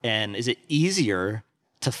And is it easier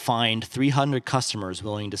to find 300 customers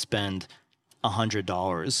willing to spend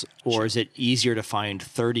 $100, or is it easier to find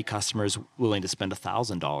 30 customers willing to spend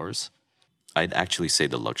 $1,000? I'd actually say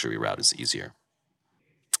the luxury route is easier.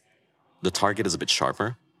 The target is a bit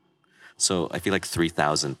sharper. So I feel like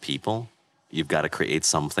 3,000 people, you've got to create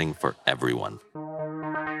something for everyone.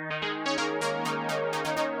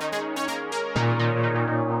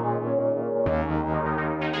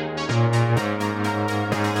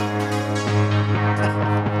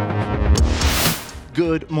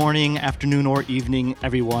 Good morning, afternoon, or evening,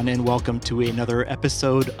 everyone, and welcome to another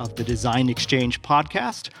episode of the Design Exchange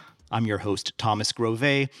podcast. I'm your host, Thomas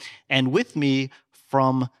Grove, and with me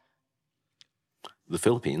from The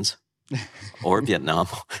Philippines or Vietnam.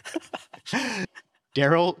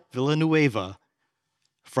 Daryl Villanueva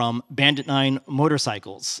from Bandit 9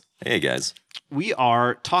 Motorcycles. Hey, guys. We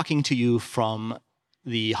are talking to you from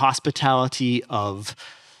the hospitality of,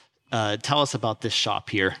 tell us about this shop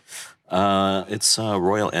here. It's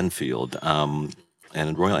Royal Enfield.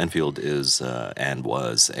 And Royal Enfield is and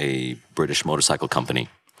was a British motorcycle company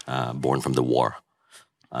born from the war.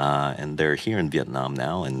 And they're here in Vietnam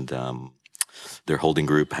now, and their holding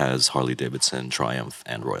group has Harley-Davidson, Triumph,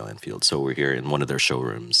 and Royal Enfield. So we're here in one of their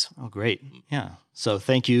showrooms. Oh, great. Yeah. So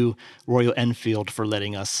thank you, Royal Enfield, for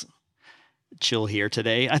letting us chill here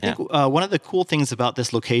today. I think one of the cool things about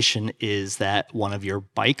this location is that one of your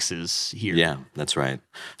bikes is here. Yeah, that's right.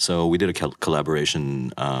 So we did a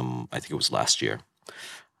collaboration, I think it was last year.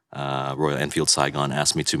 Royal Enfield Saigon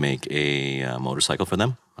asked me to make a motorcycle for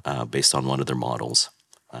them based on one of their models.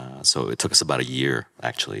 So it took us about a year,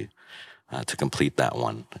 actually, to complete that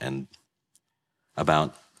one. And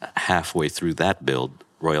about halfway through that build,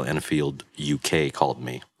 Royal Enfield UK called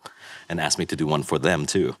me and asked me to do one for them,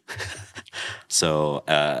 too. So,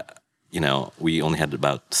 we only had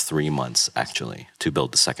about 3 months, actually, to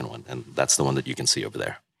build the second one. And that's the one that you can see over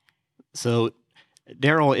there. So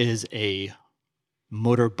Daryl is a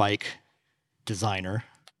motorbike designer.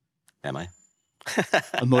 Am I?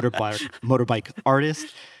 A motorbike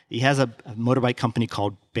artist. He has a motorbike company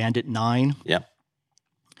called Bandit 9. Yep.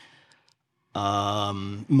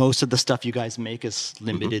 Most of the stuff you guys make is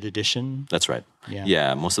limited edition. That's right.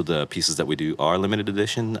 Yeah. Most of the pieces that we do are limited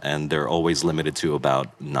edition, and they're always limited to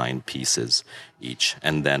about 9 pieces each.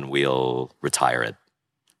 And then we'll retire it.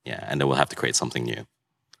 Yeah, and then we'll have to create something new.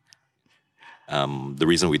 The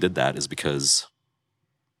reason we did that is because...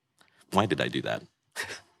 Why did I do that?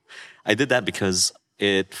 I did that because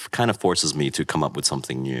it kind of forces me to come up with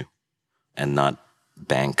something new and not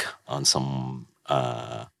bank on some...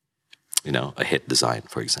 a hit design,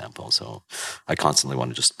 for example. So I constantly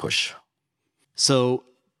want to just push. So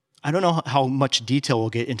I don't know how much detail we'll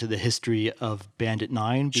get into the history of Bandit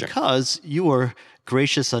 9 because you were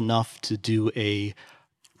gracious enough to do a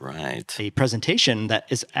presentation that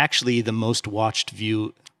is actually the most watched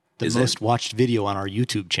watched video on our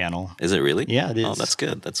YouTube channel. Is it really? Yeah, it is. Oh, that's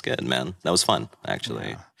good. That's good, man. That was fun, actually.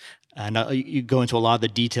 Yeah. And you go into a lot of the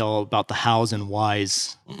detail about the hows and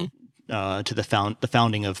whys to the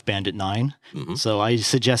founding of Bandit 9. Mm-hmm. So I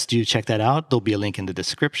suggest you check that out. There'll be a link in the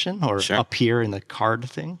description or up here in the card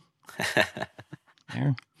thing.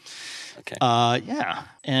 There. Okay. Yeah.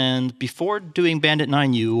 And before doing Bandit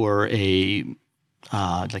 9, you were a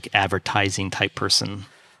advertising type person.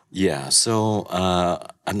 Yeah. So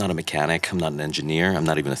I'm not a mechanic. I'm not an engineer. I'm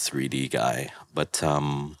not even a 3D guy. But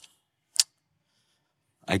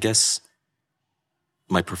I guess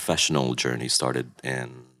my professional journey started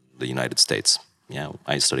in the United States. Yeah,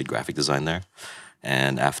 I studied graphic design there.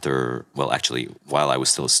 And while I was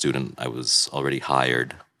still a student, I was already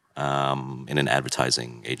hired in an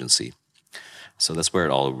advertising agency. So that's where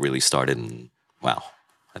it all really started. And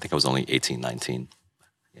I think I was only 18, 19.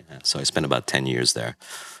 Yeah, so I spent about 10 years there,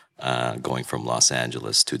 going from Los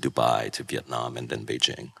Angeles to Dubai to Vietnam and then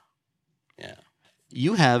Beijing. Yeah.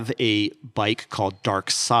 You have a bike called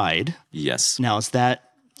Dark Side. Yes. Now, is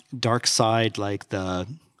that Dark Side like the...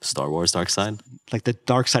 Star Wars Dark Side? Like the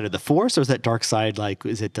Dark Side of the Force, or is that Dark Side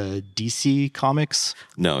is it the DC Comics?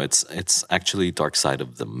 No, it's actually Dark Side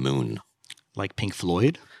of the Moon. Like Pink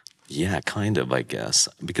Floyd? Yeah, kind of, I guess.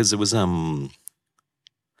 Because it was,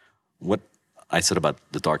 what I said about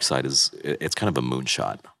the Dark Side is it's kind of a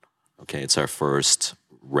moonshot. Okay, it's our first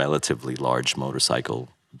relatively large motorcycle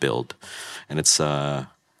build. And it's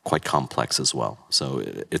quite complex as well. So,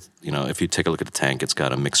 if you take a look at the tank, it's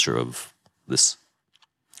got a mixture of this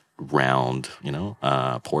round,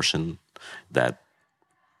 portion that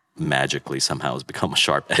magically somehow has become a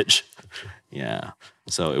sharp edge. Yeah.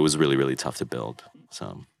 So it was really, really tough to build.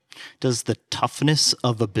 So does the toughness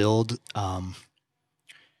of a build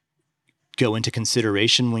go into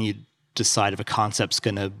consideration when you decide if a concept's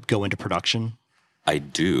going to go into production? I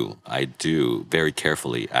do very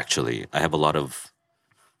carefully, actually. I have a lot of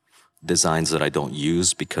designs that I don't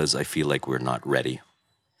use because I feel like we're not ready.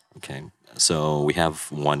 Okay. So we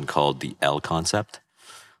have one called the L concept.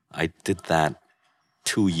 I did that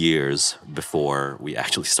 2 years before we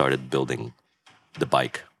actually started building the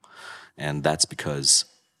bike. And that's because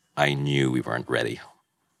I knew we weren't ready.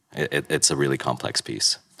 It's a really complex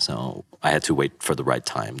piece. So I had to wait for the right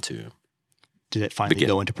time to Did it finally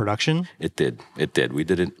go into production? It did. It did. We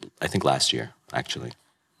did it, I think, last year, actually,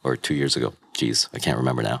 or 2 years ago. Geez, I can't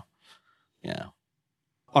remember now. Yeah.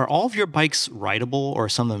 Are all of your bikes rideable, or are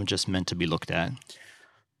some of them just meant to be looked at?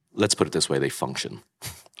 Let's put it this way, they function.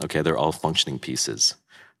 Okay, they're all functioning pieces.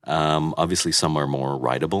 Obviously, some are more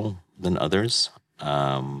rideable than others.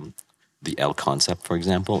 The L concept, for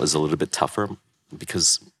example, is a little bit tougher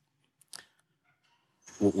because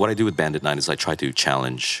what I do with Bandit 9 is I try to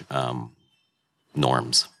challenge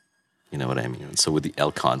norms. You know what I mean? So with the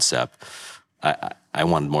L concept, I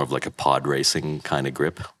wanted more of like a pod racing kind of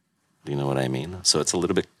grip. You know what I mean? So it's a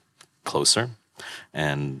little bit closer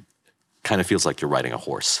and kind of feels like you're riding a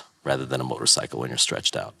horse rather than a motorcycle when you're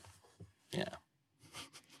stretched out. Yeah.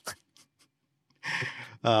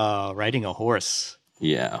 Riding a horse.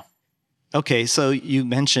 Yeah. Okay, so you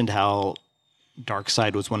mentioned how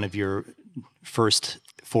Darkside was one of your first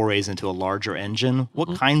forays into a larger engine.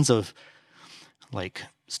 What kinds of like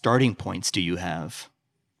starting points do you have?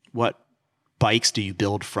 What bikes do you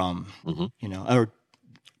build from? You know, or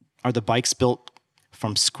are the bikes built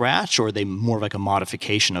from scratch, or are they more like a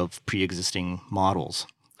modification of pre-existing models?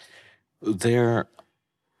 They're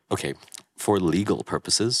okay for legal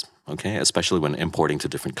purposes. Okay, especially when importing to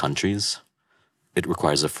different countries, it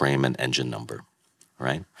requires a frame and engine number,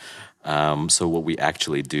 right? So what we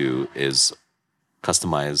actually do is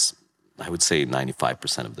customize, I would say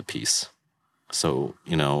 95% of the piece. So,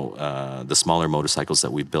 you know, the smaller motorcycles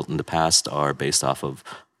that we've built in the past are based off of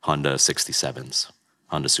Honda 67s,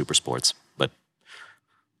 Honda Super Sports, but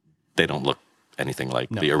they don't look anything like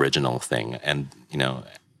the original thing. And, you know,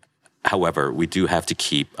 however, we do have to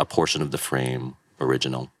keep a portion of the frame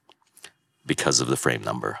original because of the frame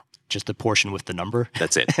number. Just the portion with the number?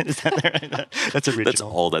 That's it. Is that right? That's original. That's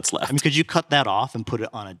all that's left. I mean, could you cut that off and put it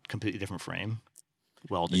on a completely different frame?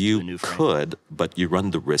 Welded to a new frame? You could, but you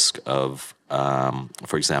run the risk of,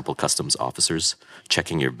 for example, customs officers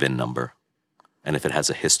checking your VIN number. And if it has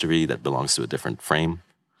a history that belongs to a different frame,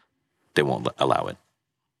 they won't allow it.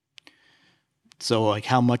 So, like,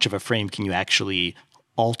 how much of a frame can you actually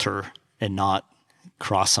alter and not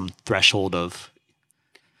cross some threshold of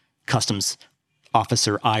customs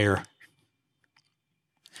officer ire?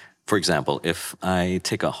 For example, if I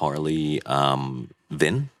take a Harley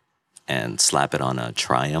VIN and slap it on a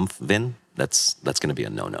Triumph VIN, that's going to be a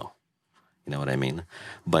no-no. You know what I mean?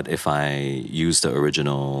 But if I use the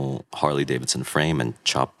original Harley Davidson frame and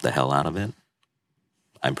chop the hell out of it,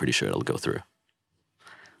 I'm pretty sure it'll go through.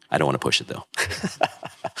 I don't want to push it, though.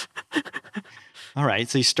 All right.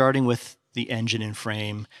 So you're starting with the engine and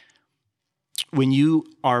frame. When you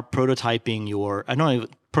are prototyping your, I know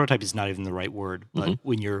prototype is not even the right word, but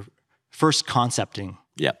when you're first concepting.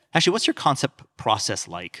 Yeah. Actually, what's your concept process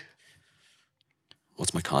like?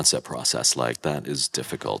 What's my concept process like? That is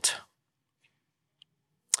difficult.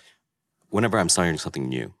 Whenever I'm starting something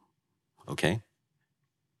new, okay,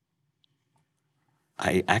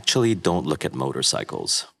 I actually don't look at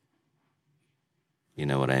motorcycles. You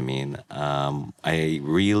know what I mean? I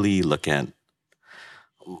really look at,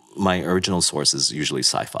 my original source is usually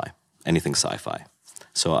sci-fi, anything sci-fi.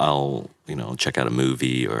 So I'll, you know, check out a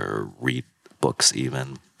movie or read books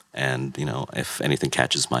even. And, you know, if anything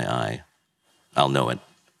catches my eye, I'll know it.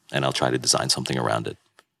 And I'll try to design something around it.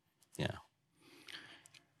 Yeah.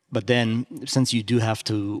 But then, since you do have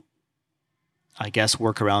to, I guess,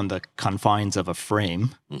 work around the confines of a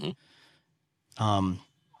frame,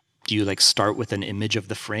 do you like start with an image of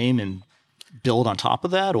the frame and build on top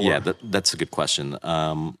of that? Or? Yeah, that's a good question.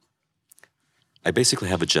 I basically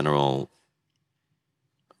have a general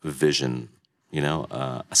vision, you know,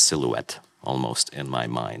 a silhouette almost in my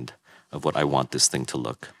mind of what I want this thing to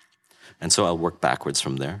look. And so I'll work backwards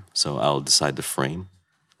from there. So I'll decide the frame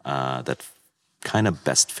that kind of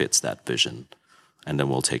best fits that vision. And then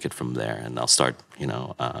we'll take it from there. And I'll start, you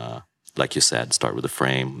know, like you said, start with the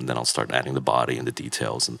frame. And then I'll start adding the body and the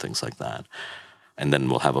details and things like that. And then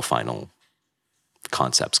we'll have a final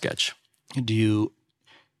concept sketch. Do you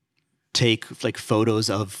take like photos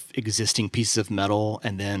of existing pieces of metal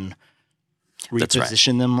and then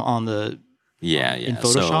reposition them on the in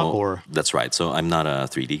Photoshop? So, or that's right. So I'm not a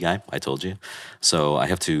 3D guy, I told you. So I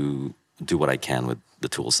have to do what I can with the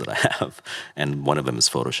tools that I have, and one of them is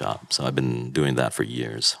Photoshop. So I've been doing that for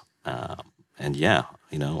years. And yeah,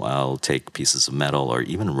 I'll take pieces of metal or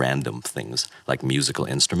even random things like musical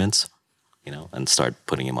instruments, and start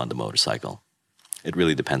putting them on the motorcycle. It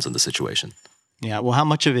really depends on the situation. Yeah. Well, how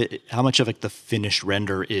much of like the finished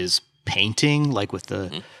render is painting, like with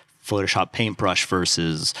the Photoshop paintbrush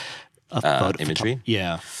versus a imagery?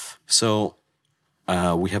 Yeah. So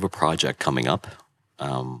we have a project coming up.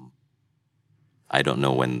 I don't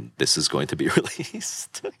know when this is going to be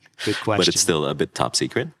released. Good question. But it's still a bit top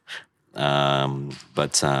secret.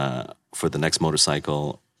 But for the next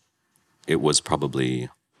motorcycle, it was probably...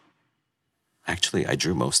 Actually, I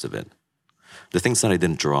drew most of it. The things that I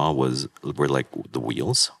didn't draw were like the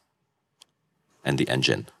wheels and the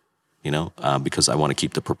engine, because I want to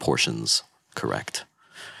keep the proportions correct.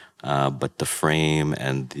 But the frame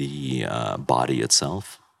and the body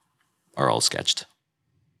itself are all sketched.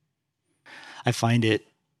 I find it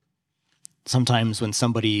sometimes when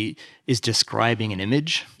somebody is describing an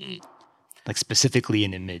image, like specifically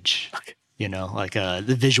an image, like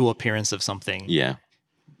the visual appearance of something. Yeah.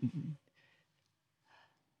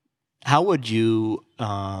 How would you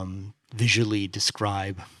visually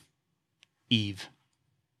describe Eve?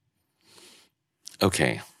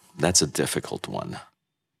 Okay, that's a difficult one.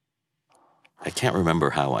 I can't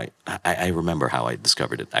remember how I remember how I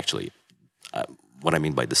discovered it, actually. What I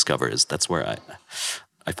mean by discover is that's where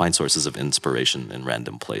I find sources of inspiration in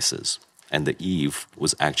random places. And the Eve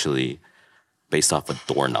was actually based off a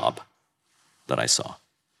doorknob that I saw.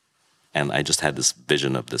 And I just had this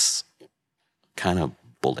vision of this kind of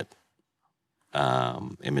bullet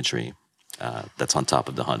imagery that's on top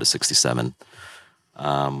of the Honda 67.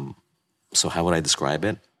 So how would I describe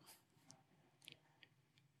it?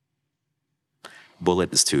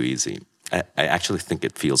 Bullet is too easy. I actually think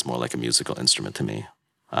it feels more like a musical instrument to me,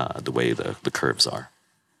 the way the curves are.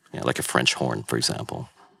 Like a French horn, for example,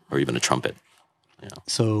 or even a trumpet.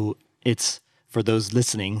 So it's, for those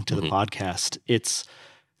listening to the podcast,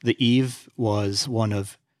 the Eve was one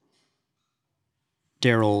of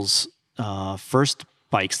Daryl's first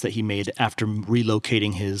bikes that he made after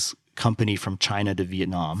relocating his company from China to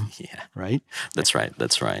Vietnam. Yeah. Right? That's right.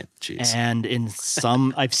 Jeez. And in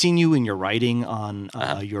I've seen you in your writing on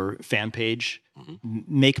your fan page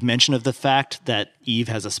make mention of the fact that Eve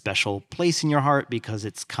has a special place in your heart because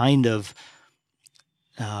it's kind of,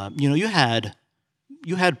 you had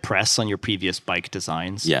press on your previous bike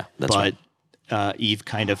designs. Yeah, that's right. But Eve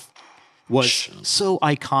kind of was so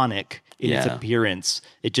iconic in its appearance.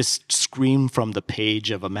 It just screamed from the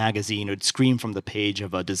page of a magazine. It would scream from the page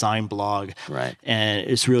of a design blog. Right. And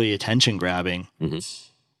it's really attention grabbing. Mm-hmm.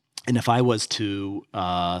 And if I was to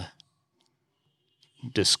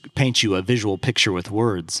just paint you a visual picture with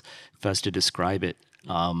words, if I was to describe it,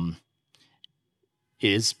 it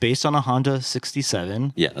is based on a Honda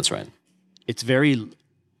 67. Yeah, that's right. It's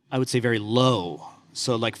I would say very low.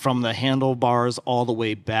 So like from the handlebars all the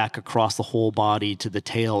way back across the whole body to the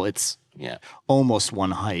tail, it's almost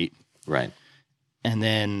one height. Right. And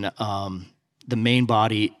then the main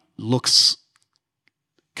body looks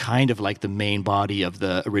kind of like the main body of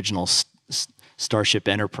the original Starship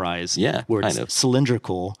Enterprise. Yeah, where it's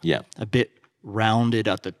cylindrical, a bit rounded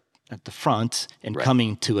at the front and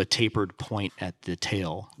coming to a tapered point at the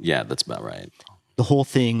tail. Yeah, that's about right. The whole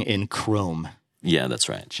thing in chrome. Yeah, that's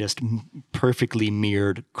right. Just perfectly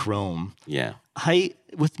mirrored chrome. Yeah.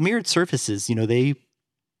 With mirrored surfaces, they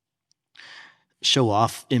show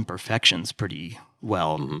off imperfections pretty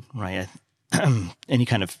well, right? Any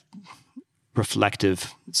kind of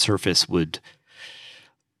reflective surface would...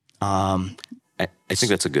 I think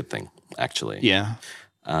that's a good thing, actually. Yeah.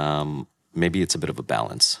 Maybe it's a bit of a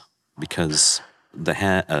balance because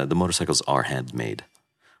the motorcycles are handmade.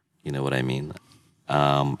 You know what I mean?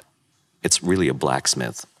 It's really a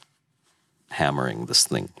blacksmith hammering this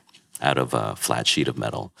thing out of a flat sheet of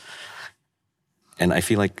metal. And I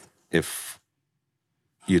feel like if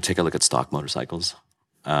you take a look at stock motorcycles,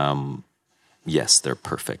 yes, they're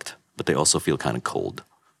perfect, but they also feel kind of cold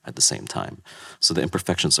at the same time. So the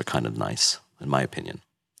imperfections are kind of nice, in my opinion.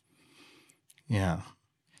 Yeah.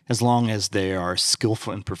 As long as they are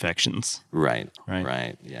skillful imperfections. Right,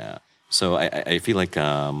 yeah. So I feel like there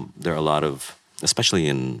are a lot of, especially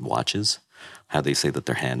in watches, how they say that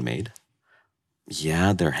they're handmade.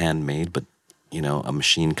 Yeah, they're handmade, but, a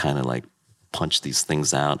machine kind of like punched these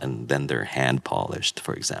things out and then they're hand polished,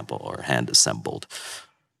 for example, or hand assembled.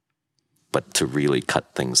 But to really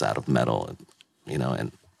cut things out of metal,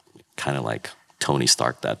 and kind of like Tony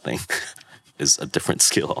Stark that thing is a different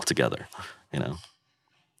skill altogether,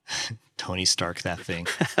 Tony Stark that thing.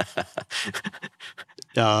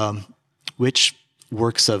 which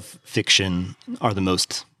works of fiction are the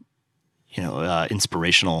most,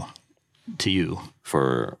 inspirational to you?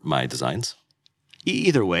 For my designs?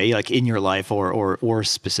 Either way, like in your life or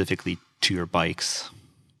specifically to your bikes.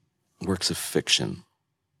 Works of fiction.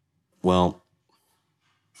 Well,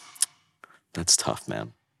 that's tough,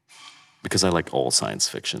 man. Because I like all science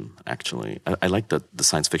fiction, actually. I like the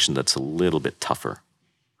science fiction that's a little bit tougher,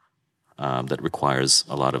 that requires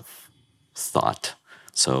a lot of thought.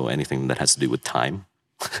 So anything that has to do with time,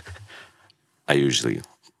 I'm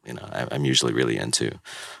usually really into.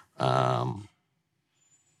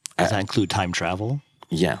 Does that include time travel?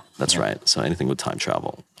 Yeah, that's right. So anything with time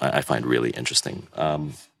travel, I find really interesting.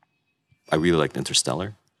 I really like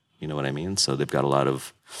Interstellar. You know what I mean? So they've got a lot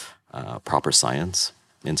of proper science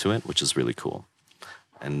into it, which is really cool.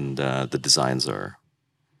 And the designs are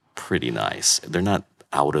pretty nice. They're not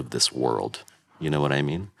out of this world. You know what I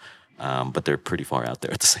mean? But they're pretty far out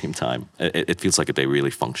there at the same time. It feels like they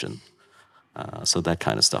really function. So that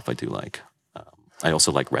kind of stuff I do like. I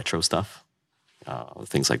also like retro stuff.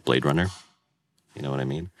 Things like Blade Runner. You know what I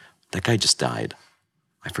mean? That guy just died.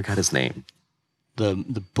 I forgot his name.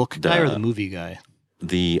 The book guy or the movie guy?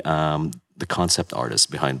 The concept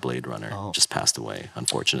artist behind Blade Runner just passed away,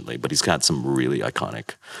 unfortunately. But he's got some really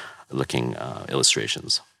iconic looking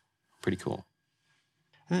illustrations. Pretty cool.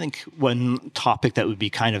 I think one topic that would be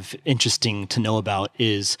kind of interesting to know about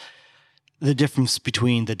is the difference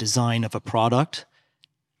between the design of a product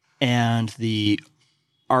and the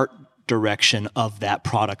art direction of that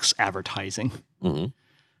product's advertising. Mm-hmm.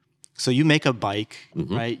 So you make a bike,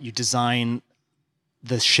 right? You design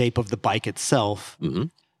the shape of the bike itself,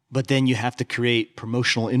 but then you have to create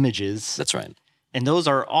promotional images. That's right. And those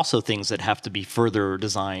are also things that have to be further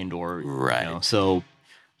designed or, right. So.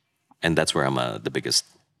 And that's where I'm the biggest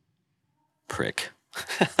prick,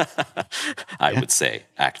 I would say,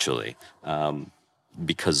 actually,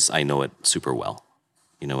 because I know it super well.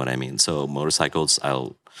 You know what I mean? So motorcycles,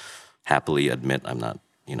 I'll happily admit I'm not,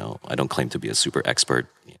 I don't claim to be a super expert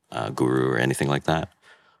guru or anything like that.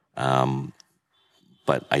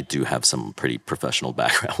 But I do have some pretty professional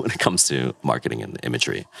background when it comes to marketing and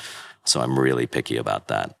imagery. So I'm really picky about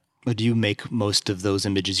that. But do you make most of those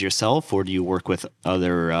images yourself, or do you work with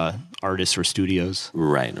other artists or studios?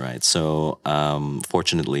 Right. So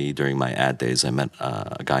fortunately, during my ad days, I met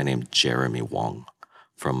a guy named Jeremy Wong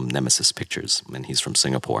from Nemesis Pictures, and he's from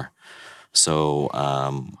Singapore. So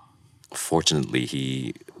fortunately,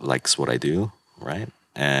 he likes what I do, right?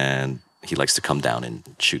 And he likes to come down and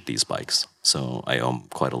shoot these bikes. So I owe him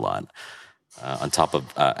quite a lot. On top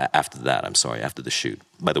of, after the shoot.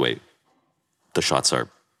 By the way, the shots are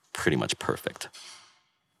pretty much perfect.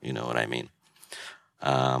 You know what I mean?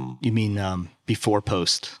 You mean before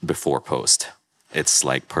post? Before post. It's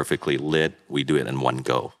like perfectly lit. We do it in one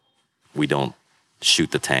go. We don't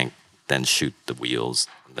shoot the tank, then shoot the wheels,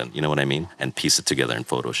 then, you know what I mean? And piece it together in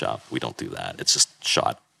Photoshop. We don't do that. It's just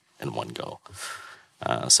shot in one go.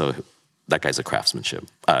 So that guy's a craftsman,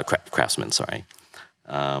 sorry.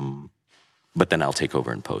 But then I'll take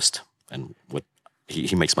over in post. And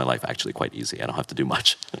he makes my life actually quite easy. I don't have to do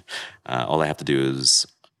much. All I have to do is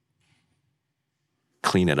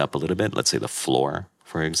clean it up a little bit. Let's say the floor,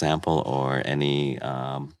 for example, or any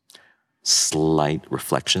slight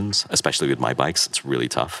reflections, especially with my bikes. It's really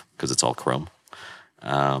tough because it's all chrome.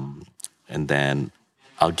 And then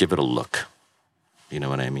I'll give it a look. You know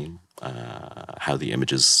what I mean? How the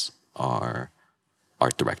images are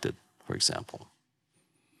art directed, for example.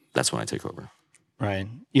 That's when I take over. Right.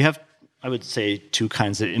 You have, I would say, two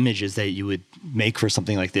kinds of images that you would make for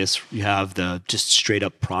something like this. You have the just straight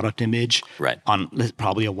up product image, right, on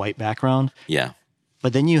probably a white background. Yeah.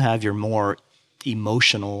 But then you have your more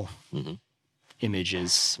emotional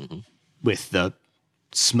images with the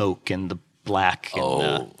smoke and the black.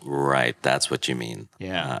 And right. That's what you mean.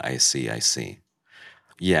 Yeah. I see.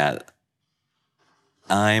 Yeah.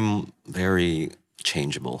 I'm very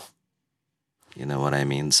changeable. You know what I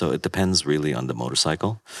mean? So it depends really on the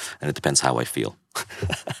motorcycle, and it depends how I feel. So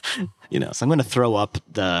I'm going to throw up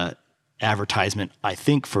the advertisement, I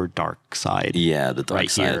think, for Dark Side. Yeah, the Dark right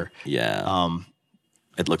Side. Here. Yeah.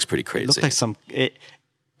 It looks pretty crazy. It looked like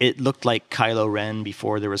it looked like Kylo Ren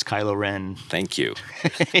before there was Kylo Ren. Thank you.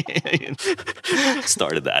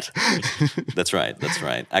 Started that. That's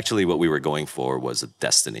right. Actually, what we were going for was a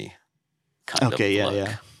Destiny kind of look.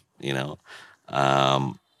 Yeah. You know,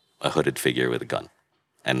 a hooded figure with a gun.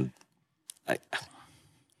 And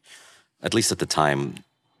at least at the time,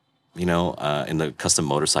 in the custom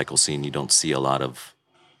motorcycle scene, you don't see a lot of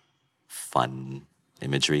fun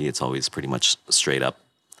imagery. It's always pretty much straight up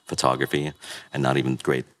photography and not even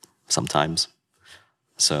great sometimes.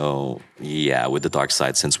 So yeah, with the dark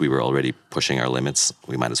side, since we were already pushing our limits,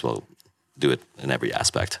 we might as well do it in every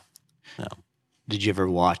aspect. Yeah. Did you ever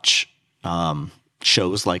watch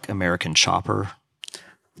shows like American Chopper?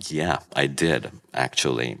 Yeah, I did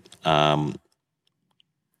actually.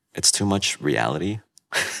 It's too much reality,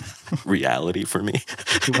 reality for me.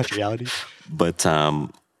 Too much reality. But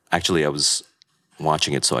actually, I was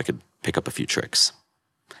watching it so I could pick up a few tricks.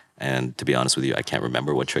 And to be honest with you, I can't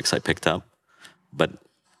remember what tricks I picked up. But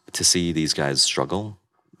to see these guys struggle,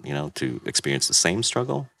 to experience the same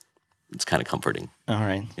struggle, it's kind of comforting. All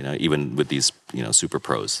right. Even with these, super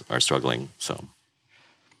pros are struggling. So,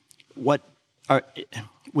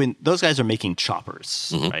 when those guys are making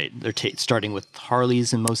choppers, right? They're starting with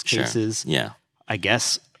Harleys in most cases. Sure. Yeah. I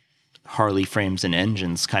guess Harley frames and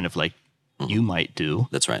engines, kind of like you might do.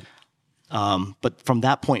 That's right. But from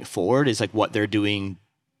that point forward, is like what they're doing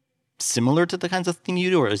similar to the kinds of thing you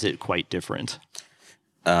do, or is it quite different?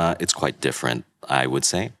 It's quite different, I would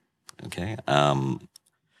say. Okay.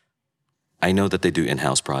 I know that they do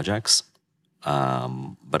in-house projects,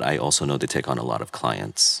 but I also know they take on a lot of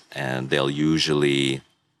clients, and they'll usually,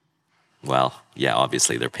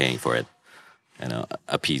 obviously they're paying for it,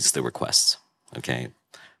 appease the requests. Okay.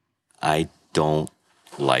 I don't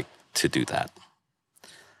like to do that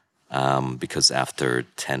because after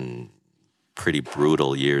 10 pretty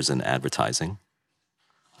brutal years in advertising,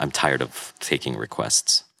 I'm tired of taking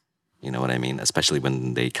requests. You know what I mean? Especially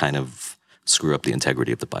when they kind of screw up the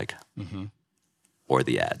integrity of the bike or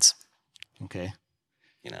the ads. Okay.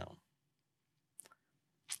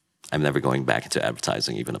 I'm never going back into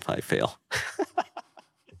advertising, even if I fail.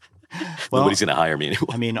 Nobody's going to hire me anymore.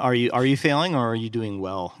 I mean, are you failing, or are you doing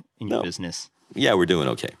well in your business? Yeah, we're doing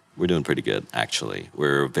okay. We're doing pretty good, actually.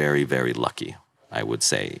 We're very, very lucky, I would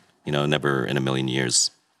say. Never in a million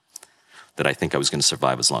years that I think I was going to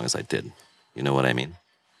survive as long as I did. You know what I mean?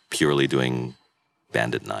 Purely doing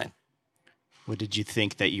Bandit 9. What did you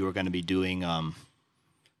think that you were going to be doing?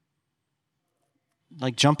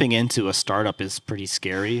 Like jumping into a startup is pretty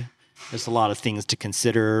scary. There's a lot of things to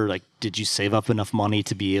consider. Like, did you save up enough money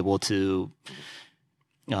to be able to,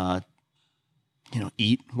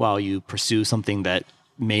 eat while you pursue something that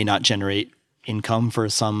may not generate income for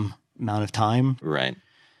some amount of time? Right.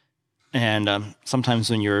 And sometimes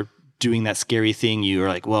when you're doing that scary thing, you're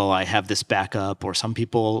like, well, I have this backup, or some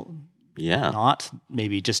people not.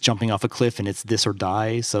 Maybe just jumping off a cliff and it's this or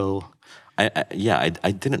die. So I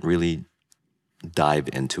didn't really dive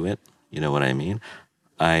into it. You know what I mean?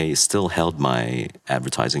 I still held my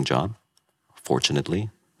advertising job,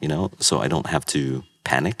 fortunately, so I don't have to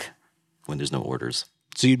panic when there's no orders.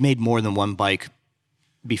 So you'd made more than one bike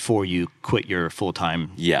before you quit your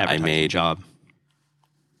full-time advertising I made job?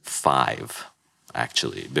 5,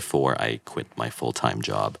 actually, before I quit my full-time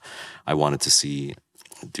job. I wanted to see,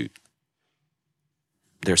 dude,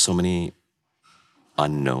 there's so many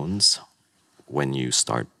unknowns when you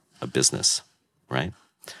start a business, right?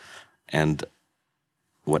 And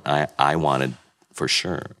what I wanted for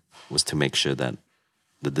sure was to make sure that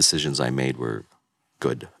the decisions I made were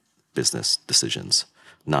good business decisions,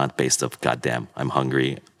 not based off, goddamn, I'm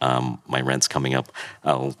hungry, my rent's coming up,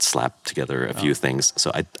 I'll slap together a few things.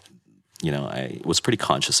 So I was pretty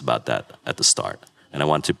conscious about that at the start. And I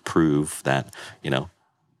wanted to prove that,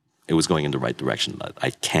 it was going in the right direction, that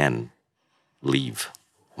I can leave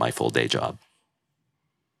my full day job.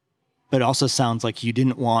 But it also sounds like you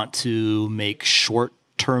didn't want to make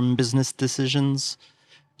short-term business decisions.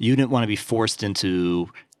 You didn't want to be forced into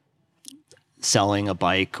selling a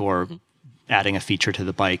bike or adding a feature to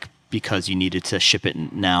the bike because you needed to ship it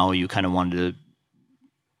now. You kind of wanted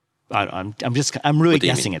to. I'm really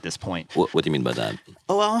guessing at this point. What do you mean by that?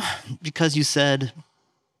 Oh, well, because you said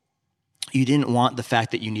you didn't want the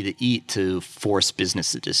fact that you need to eat to force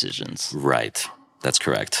business decisions. Right. That's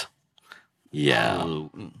correct. Yeah.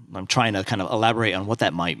 I'm trying to kind of elaborate on what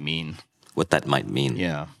that might mean. What that might mean.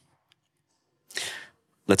 Yeah.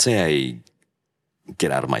 Let's say I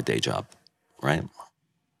get out of my day job, right?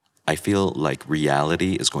 I feel like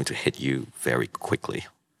reality is going to hit you very quickly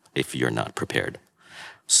if you're not prepared.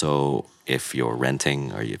 So if you're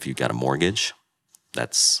renting or if you got a mortgage,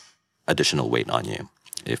 that's additional weight on you.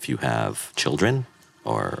 If you have children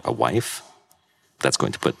or a wife, that's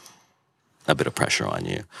going to put a bit of pressure on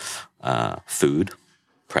you. Food,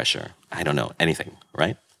 pressure, I don't know, anything,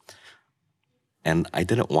 right? And I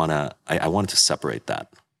didn't want to, I wanted to separate that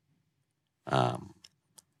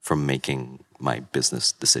from making my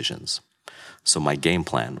business decisions. So my game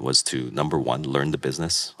plan was to, number one, learn the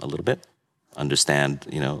business a little bit, understand,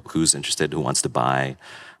 who's interested, who wants to buy,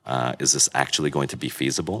 is this actually going to be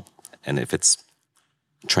feasible? And if it's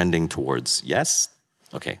trending towards yes,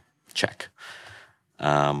 Okay, check.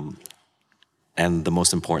 And the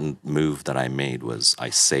most important move that I made was I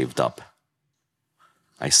saved up.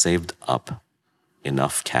 I saved up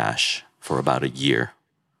enough cash for about a year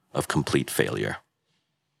of complete failure.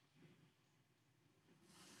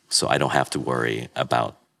 So I don't have to worry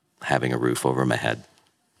about having a roof over my head,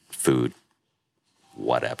 food,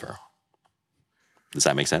 whatever. Does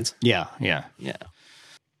that make sense? Yeah, yeah. Yeah.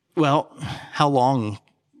 Well, how long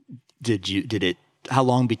how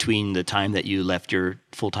long between the time that you left your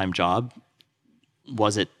full-time job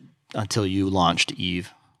was it until you launched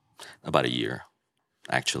Eve? About a year,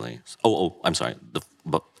 actually. I'm sorry.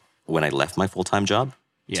 But when I left my full-time job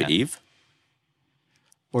Yeah. to Eve,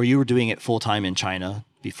 Or you were doing it full-time in China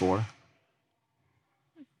before?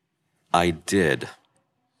 I did.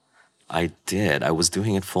 I was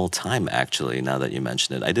doing it full-time, actually, now that you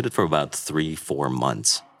mention it. I did it for about 3-4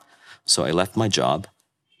 months. So I left my job,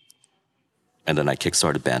 and then I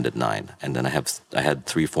kickstarted Bandit 9. And then I had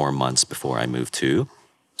 3-4 months before I moved to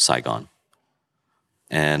Saigon.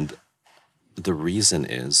 And the reason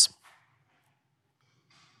is,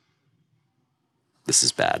 this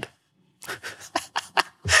is bad.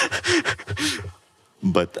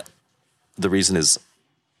 But the reason is,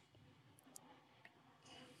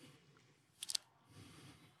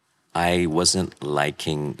 I wasn't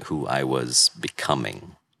liking who I was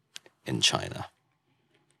becoming in China.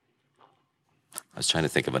 I was trying to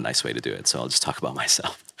think of a nice way to do it, so I'll just talk about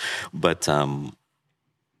myself. But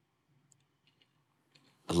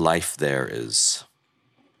life there is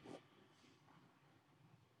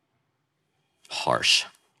harsh,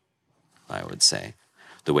 I would say.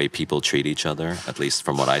 The way people treat each other, at least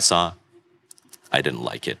from what I saw, I didn't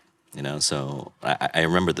like it. So I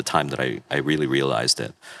remember the time that I really realized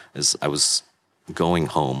it is I was going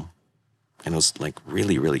home and it was like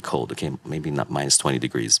really, really cold. Okay, maybe not minus 20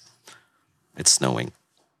 degrees. It's snowing.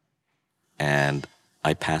 And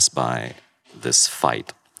I passed by this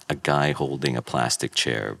fight, a guy holding a plastic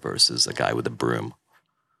chair versus a guy with a broom.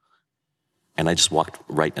 And I just walked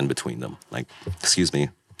right in between them, like, excuse me,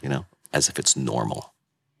 as if it's normal.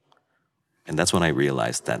 And that's when I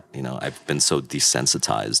realized that, I've been so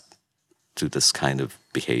desensitized to this kind of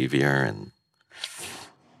behavior and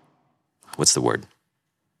what's the word?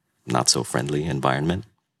 Not so friendly environment.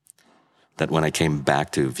 That when I came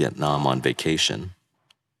back to Vietnam on vacation,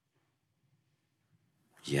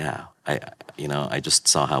 yeah, I just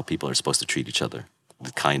saw how people are supposed to treat each other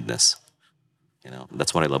with kindness.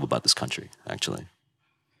 That's what I love about this country, actually.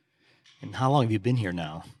 And how long have you been here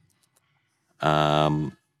now?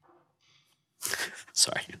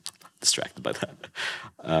 Sorry, distracted by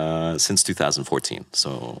that. Since 2014.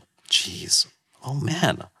 So, geez. Oh,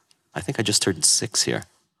 man. I think I just turned 6 here.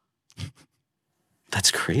 That's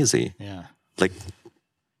crazy. Yeah. Like,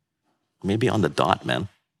 maybe on the dot, man.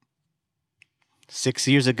 6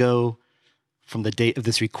 years ago from the date of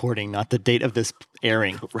this recording, not the date of this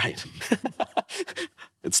airing. Right.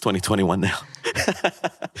 It's 2021 now.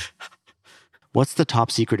 What's the top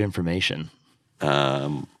secret information?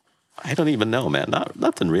 I don't even know, man.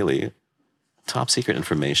 Nothing really. Top secret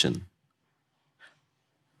information.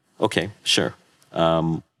 Okay, sure.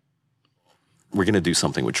 We're going to do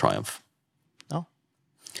something with Triumph. Oh.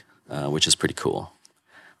 Which is pretty cool.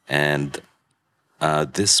 And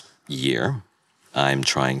this year, I'm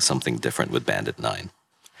trying something different with Bandit 9.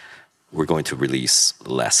 We're going to release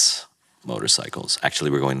less motorcycles. Actually,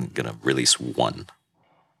 we're going to release one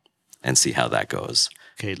and see how that goes.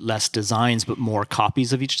 Okay, less designs, but more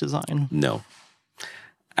copies of each design? No.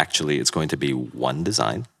 Actually, it's going to be one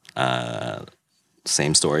design.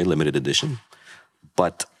 Same story, limited edition.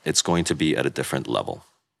 But it's going to be at a different level.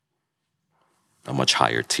 A much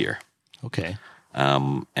higher tier. Okay.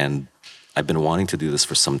 And I've been wanting to do this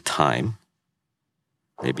for some time.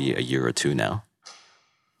 Maybe a year or two now.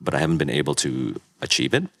 But I haven't been able to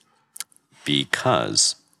achieve it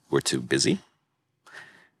because we're too busy.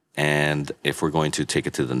 And if we're going to take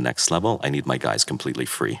it to the next level, I need my guys completely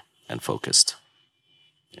free and focused.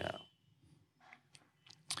 Yeah.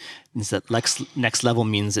 Is that next level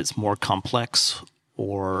means it's more complex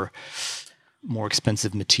or more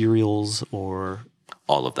expensive materials or?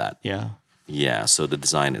 All of that. Yeah. Yeah, so the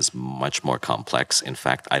design is much more complex. In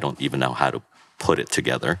fact, I don't even know how to put it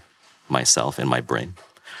together myself in my brain.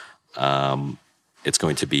 It's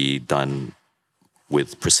going to be done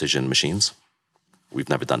with precision machines. We've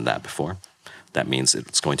never done that before. That means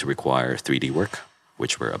it's going to require 3D work,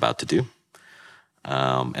 which we're about to do,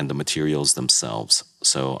 and the materials themselves.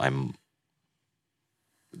 So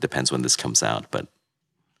depends when this comes out, but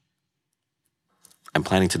I'm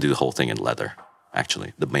planning to do the whole thing in leather,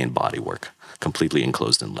 actually, the main body work, completely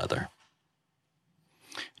enclosed in leather.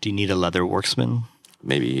 Do you need a leather worksman?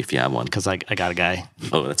 Maybe if you have one. Because I got a guy.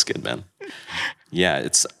 Oh, that's good, man. Yeah,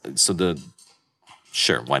 it's so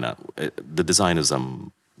sure, why not? The design is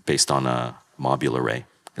based on a mobile array.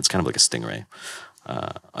 It's kind of like a stingray,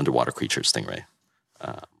 underwater creature stingray.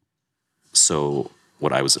 So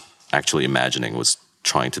what I was actually imagining was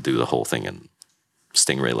trying to do the whole thing in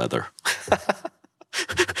stingray leather.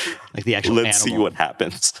 Like the actual Let's animal. see what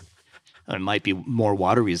happens. It might be more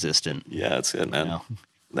water resistant. Yeah, it's good, man. No.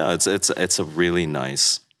 No, it's a really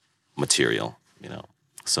nice material, you know.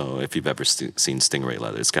 So if you've ever seen stingray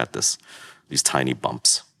leather, it's got these tiny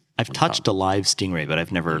bumps. I've touched a live stingray, but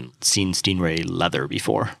I've never seen stingray leather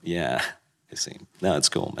before. Yeah, I see. No, it's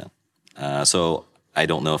cool, man. So I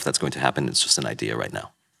don't know if that's going to happen. It's just an idea right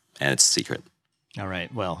now, and it's secret. All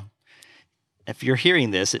right. Well, if you're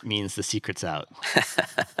hearing this, it means the secret's out.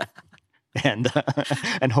 And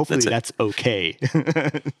hopefully that's okay.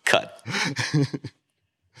 Cut.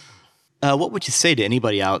 What would you say to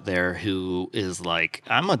anybody out there who is like,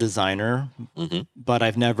 I'm a designer, but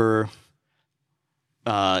I've never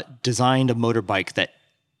designed a motorbike that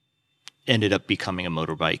ended up becoming a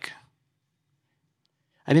motorbike?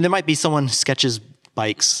 I mean, there might be someone who sketches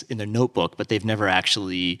bikes in their notebook, but they've never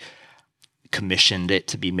actually commissioned it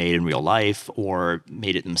to be made in real life or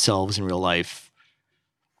made it themselves in real life.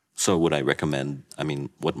 So would I recommend? I mean,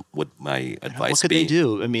 what would my advice What could be? they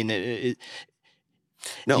do? I mean,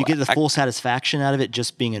 No, do you get the full satisfaction out of it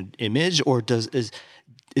just being an image, or is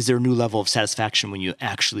there a new level of satisfaction when you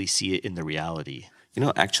actually see it in the reality? You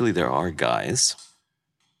know, actually, there are guys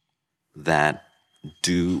that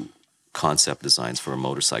do concept designs for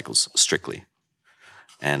motorcycles strictly.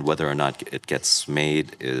 And whether or not it gets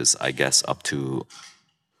made is, I guess, up to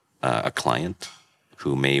a client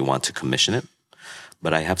who may want to commission it.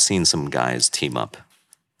 But I have seen some guys team up.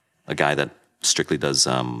 A guy that strictly does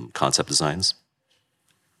concept designs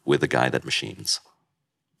with a guy that machines.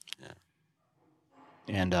 Yeah.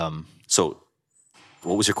 And So,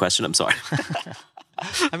 what was your question? I'm sorry.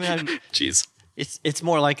 I mean, Jeez. it's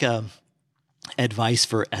more like a advice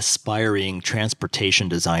for aspiring transportation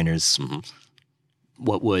designers.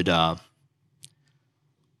 What would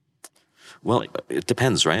Well, it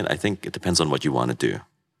depends, right? I think it depends on what you want to do,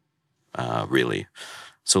 really.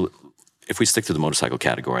 So if we stick to the motorcycle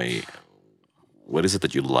category, what is it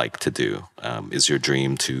that you like to do? Is your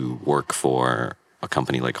dream to work for a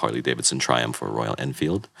company like Harley-Davidson, Triumph, or Royal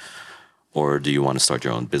Enfield? Or do you want to start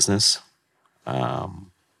your own business?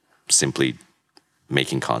 Simply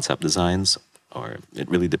making concept designs? Or it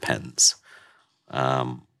really depends.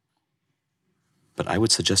 But I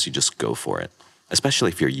would suggest you just go for it, especially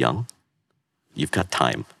if you're young. You've got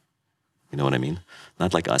time. You know what I mean?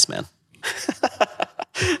 Not like us, man.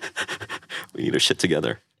 We need our shit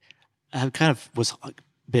together. I kind of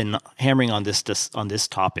been hammering on this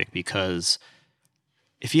topic because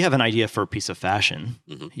if you have an idea for a piece of fashion,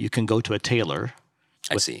 you can go to a tailor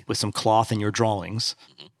with some cloth and your drawings,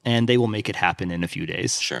 and they will make it happen in a few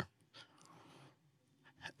days. Sure.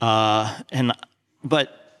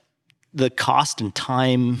 But the cost and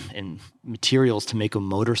time and materials to make a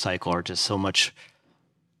motorcycle are just so much.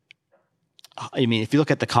 I mean, if you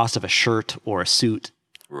look at the cost of a shirt or a suit,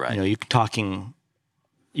 right?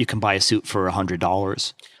 You can buy a suit for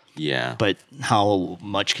 $100. Yeah. But how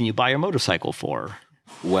much can you buy a motorcycle for?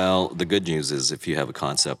 Well, the good news is if you have a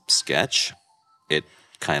concept sketch, it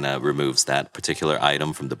kind of removes that particular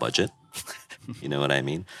item from the budget. You know what I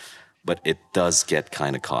mean? But it does get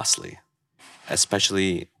kind of costly,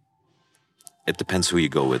 especially. It depends who you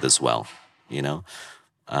go with as well, you know?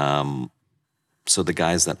 So the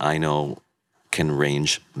guys that I know can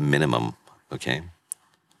range minimum, okay,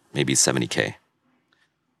 maybe $70K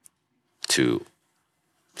to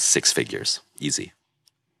 6 figures, easy.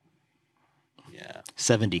 Yeah.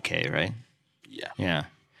 $70K, right? Yeah. Yeah.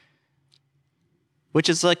 Which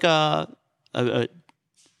is like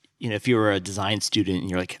if you were a design student and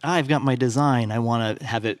you're like, I've got my design, I want to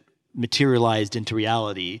have it materialized into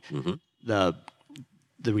reality. The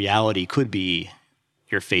reality could be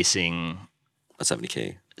you're facing a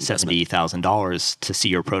 $70K $70,000 to see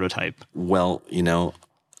your prototype. Well, you know,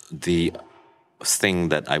 the thing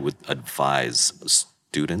that I would advise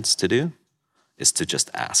students to do is to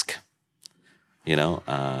just ask. You know,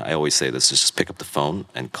 I always say this: is just pick up the phone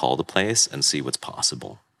and call the place and see what's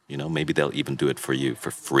possible. You know, maybe they'll even do it for you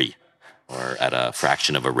for free or at a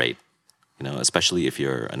fraction of a rate. You know, especially if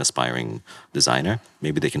you're an aspiring designer,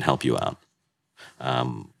 maybe they can help you out.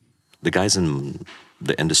 The guys in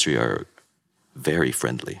the industry are very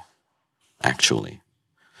friendly, actually.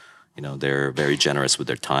 You know, they're very generous with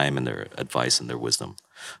their time and their advice and their wisdom.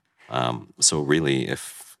 So really,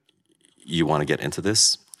 if you want to get into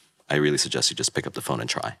this, I really suggest you just pick up the phone and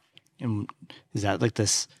try. And is that like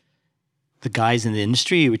this? The guys in the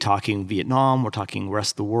industry? We're talking Vietnam. We're talking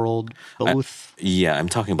rest of the world. Both. Yeah, I'm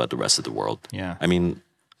talking about the rest of the world. Yeah. I mean,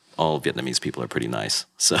 all Vietnamese people are pretty nice,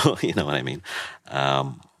 so you know what I mean.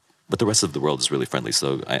 But the rest of the world is really friendly.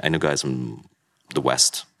 So I know guys from the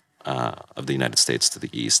west of the United States to the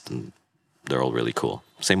east, and they're all really cool.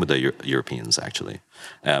 Same with the Europeans, actually.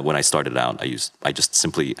 When I started out, I just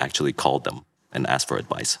simply actually called them and asked for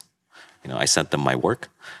advice. I sent them my work.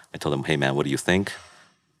 I told them, hey man, what do you think?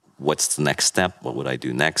 What's the next step? What would I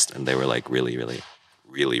do next? And they were like really, really,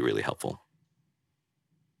 really, really helpful.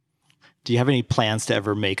 Do you have any plans to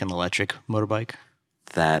ever make an electric motorbike?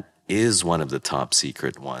 That is one of the top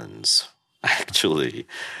secret ones, actually.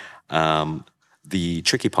 The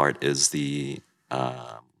tricky part is the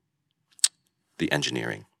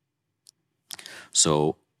engineering.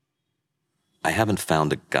 So I haven't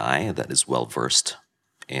found a guy that is well versed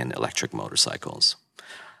in electric motorcycles.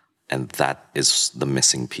 And that is the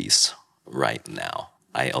missing piece right now.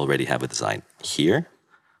 I already have a design here.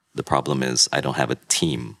 The problem is I don't have a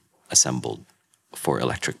team assembled for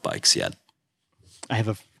electric bikes yet. I have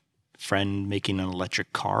a friend making an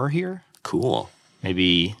electric car here. Cool.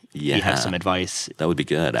 Maybe you have some advice. That would be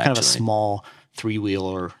good, actually. Kind of a small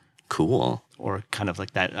 3-wheeler. Cool. Or kind of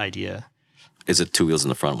like that idea. Is it 2 wheels in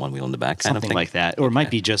the front, 1 wheel in the back kind of thing? Something like that. Or it might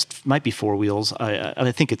be 4 wheels. I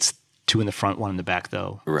think it's 2 in the front, 1 in the back,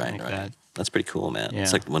 though. Right. That's pretty cool, man. Yeah.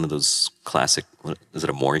 It's like one of those classic, is it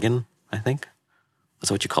a Morgan, I think? Is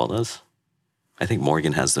that what you call those? I think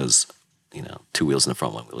Morgan has those, 2 wheels in the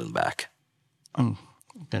front, 1 wheel in the back.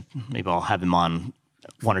 Maybe I'll have him on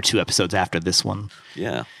 1 or 2 episodes after this one.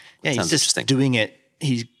 Yeah. Yeah, he's just doing it.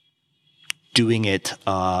 He's doing it,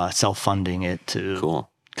 self-funding it to. Cool.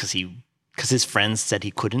 Because his friends said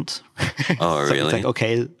he couldn't. Oh, So really? it's like,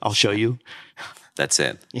 okay, I'll show you. That's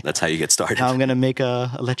it. Yeah. That's how you get started. How I'm going to make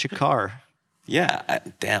a electric car. Yeah.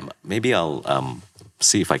 Damn. Maybe I'll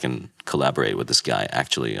see if I can collaborate with this guy,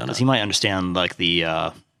 actually. Because he might understand, like,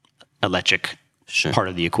 the electric part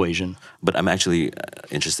of the equation. But I'm actually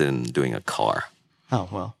interested in doing a car. Oh,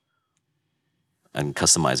 well. And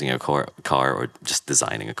customizing a car or just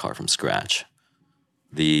designing a car from scratch.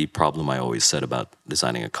 The problem I always said about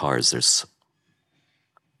designing a car is there's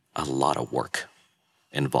a lot of work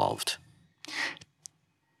involved.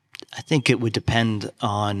 I think it would depend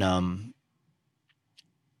on.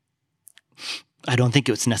 I don't think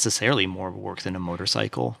it's necessarily more work than a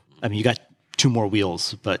motorcycle. I mean, you got 2 more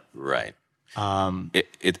wheels, but right.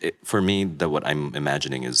 For me, what I'm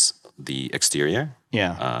imagining is the exterior.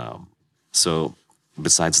 Yeah. So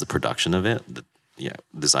besides the production of it,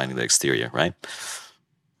 designing the exterior, right?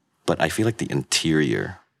 But I feel like the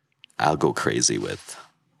interior, I'll go crazy with.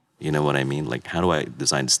 You know what I mean? Like, how do I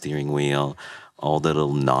design the steering wheel, all the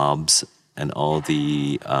little knobs, and all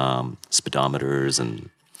the speedometers and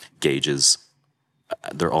gauges?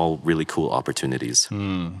 They're all really cool opportunities.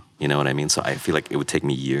 You know what I mean? So I feel like it would take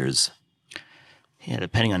me years. Yeah,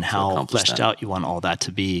 depending on how fleshed out you want all that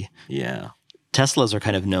to be. Yeah. Teslas are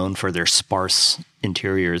kind of known for their sparse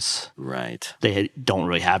interiors. Right. They don't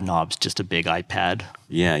really have knobs, just a big iPad.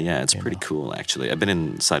 Yeah, it's pretty cool, actually. I've been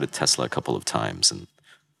inside a Tesla a couple of times, and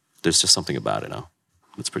there's just something about it,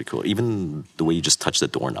 It's pretty cool. Even the way you just touch the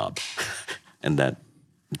doorknob, and that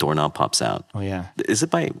doorknob pops out. Oh, yeah. Is it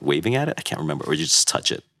by waving at it? I can't remember. Or you just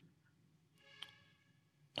touch it?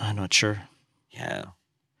 I'm not sure. Yeah.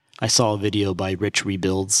 I saw a video by Rich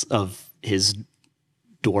Rebuilds of his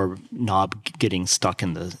door knob getting stuck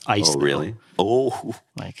in the ice. Oh, really? Oh,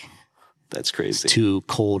 like that's crazy. It's too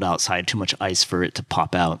cold outside, too much ice for it to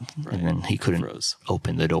pop out, right. And then he couldn't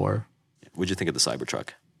open the door. What'd you think of the Cybertruck?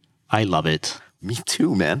 I love it. Me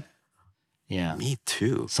too, man. Yeah, me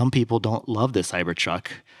too. Some people don't love the Cybertruck.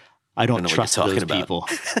 I don't trust those people.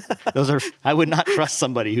 I would not trust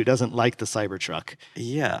somebody who doesn't like the Cybertruck.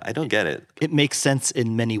 Yeah, I don't get it. It makes sense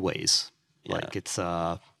in many ways. Yeah. Like it's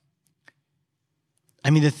I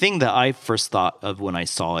mean, the thing that I first thought of when I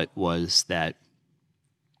saw it was that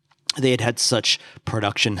they had such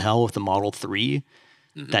production hell with the Model 3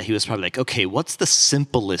 that he was probably like, okay, what's the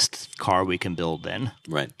simplest car we can build then?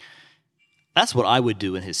 Right. That's what I would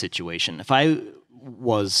do in his situation. If I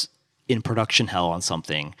was in production hell on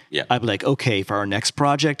something, I'd be like, okay, for our next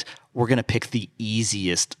project, we're going to pick the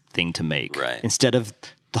easiest thing to make. Right. Instead of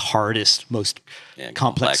the hardest, most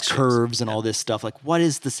complex curves and all this stuff. Like, what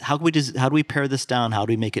is this? How do we pare this down? How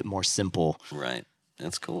do we make it more simple? Right.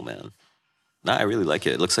 That's cool, man. No, I really like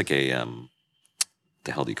it. It looks like a,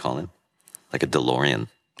 the hell do you call it? Like a DeLorean.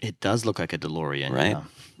 It does look like a DeLorean. Right? Yeah.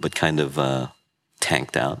 But kind of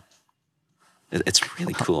tanked out. It's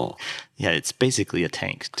really cool. Yeah, it's basically a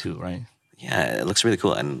tank too, right? Yeah, it looks really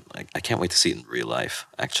cool, and I can't wait to see it in real life,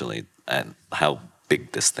 actually, and how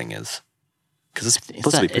big this thing is. Because it's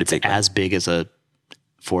supposed to be pretty big. It's as big as a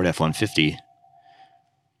Ford F-150.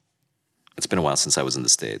 It's been a while since I was in the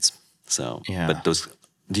States, so Yeah. But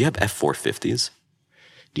do you have F450s?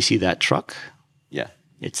 Do you see that truck? Yeah.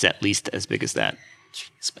 It's at least as big as that.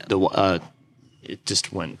 Jeez, man. It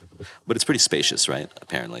just went. But it's pretty spacious, right?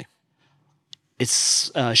 Apparently.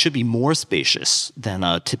 It's should be more spacious than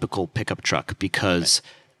a typical pickup truck because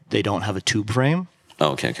they don't have a tube frame.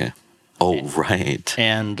 Oh, okay. Oh, right.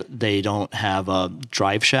 And they don't have a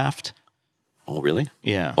drive shaft. Oh, really?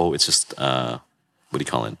 Yeah. Oh, it's just what do you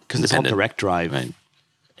call it? Because it's all direct drive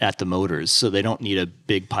at the motors, so they don't need a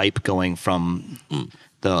big pipe going from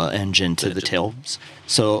the engine to the tails.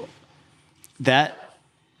 So that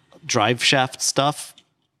drive shaft stuff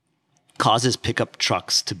causes pickup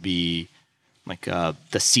trucks to be like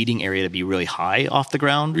the seating area to be really high off the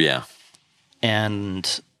ground. Yeah.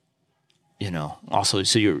 And also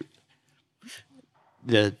so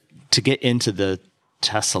to get into the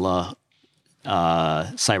Tesla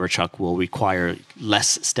Cybertruck will require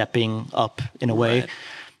less stepping up in a way. Right.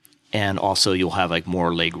 And also you'll have like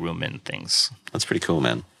more leg room and things. That's pretty cool,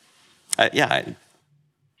 man. I'm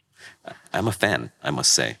a fan, I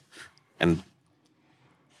must say. And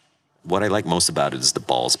what I like most about it is the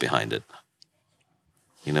balls behind it.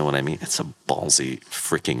 You know what I mean? It's a ballsy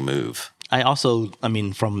freaking move.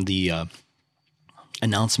 From the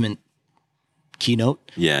announcement keynote.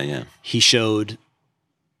 Yeah. He showed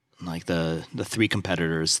like the three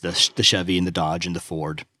competitors, the Chevy and the Dodge and the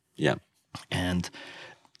Ford. Yeah. And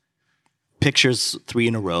pictures 3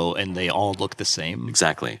 in a row, and they all look the same.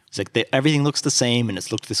 Exactly. It's like everything looks the same, and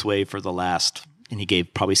it's looked this way for the last. And he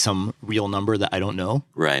gave probably some real number that I don't know.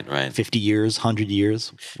 Right. 50 years, 100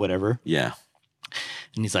 years, whatever. Yeah.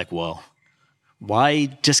 And he's like, well, why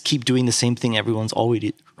just keep doing the same thing everyone's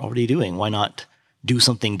already doing? Why not do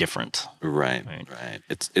something different? Right.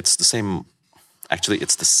 It's the same. Actually,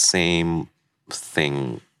 it's the same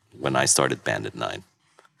thing when I started Bandit 9.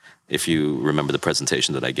 If you remember the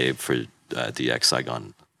presentation that I gave for DX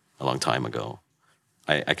Saigon a long time ago,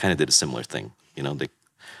 I kind of did a similar thing. The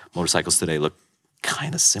motorcycles today look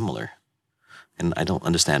kind of similar, and I don't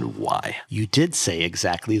understand why. You did say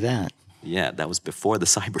exactly that. Yeah, that was before the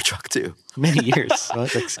Cybertruck too. Many years.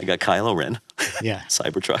 I got Kylo Ren. Yeah.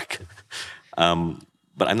 Cybertruck.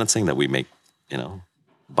 But I'm not saying that we make,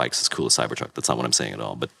 bikes as cool as Cybertruck. That's not what I'm saying at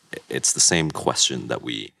all. But it's the same question that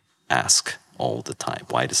we ask all the time.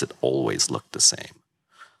 Why does it always look the same?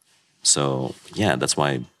 So, yeah, that's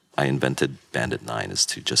why I invented Bandit 9, is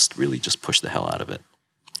to just really just push the hell out of it.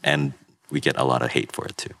 And we get a lot of hate for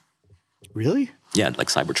it too. Really? Yeah, like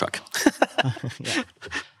Cybertruck. Yeah.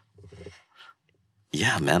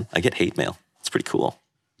 Yeah, man, I get hate mail. It's pretty cool.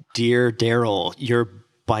 Dear Daryl, your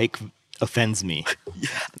bike offends me. Yeah,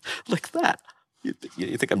 like that.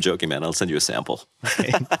 You think I'm joking, man? I'll send you a sample.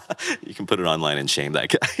 Okay. You can put it online and shame that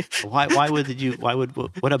guy.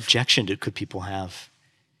 What objection could people have?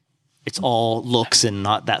 It's all looks and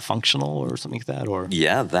not that functional or something like that, or?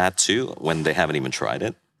 Yeah, that too, when they haven't even tried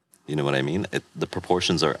it. You know what I mean? The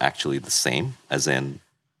proportions are actually the same, as in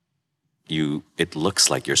it looks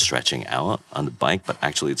like you're stretching out on the bike, but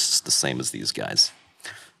actually it's just the same as these guys.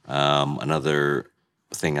 Another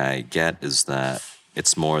thing I get is that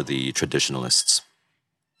it's more the traditionalists.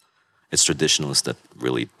 It's traditionalists that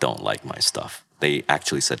really don't like my stuff. They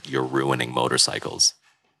actually said, you're ruining motorcycles.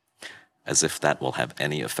 As if that will have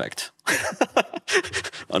any effect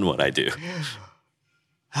on what I do.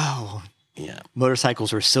 Oh. Yeah.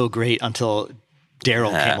 Motorcycles were so great until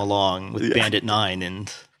Daryl came along with Bandit 9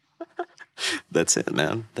 and... That's it,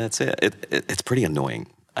 man. That's it. It's pretty annoying,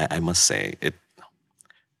 I must say.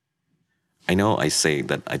 I know I say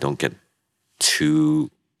that I don't get too,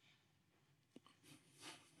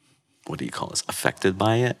 what do you call this, affected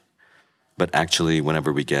by it. But actually,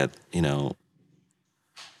 whenever we get,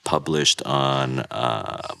 published on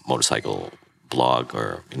a motorcycle blog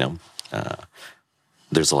or,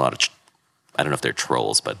 there's a lot of, I don't know if they're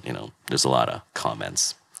trolls, but, there's a lot of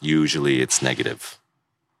comments. Usually it's negative.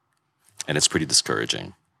 And it's pretty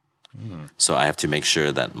discouraging. So I have to make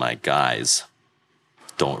sure that my guys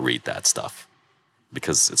don't read that stuff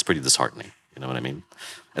because it's pretty disheartening. You know what I mean?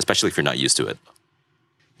 Especially if you're not used to it.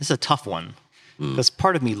 This is a tough one because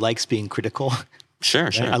part of me likes being critical.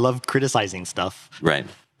 Sure. I love criticizing stuff. Right.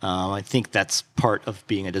 I think that's part of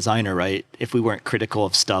being a designer, right? If we weren't critical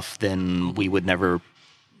of stuff, then we would never.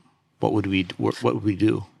 What would we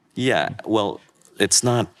do? Yeah. Well, it's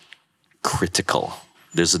not critical.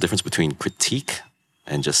 There's a difference between critique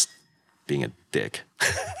and just being a dick.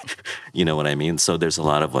 You know what I mean? So there's a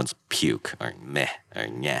lot of ones puke or meh or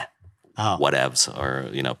nyeh, whatevs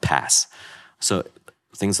or, pass. So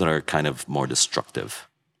things that are kind of more destructive.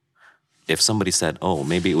 If somebody said, oh,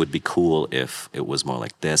 maybe it would be cool if it was more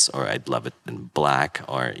like this, or I'd love it in black,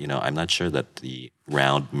 or, I'm not sure that the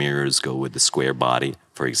round mirrors go with the square body,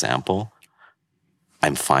 for example,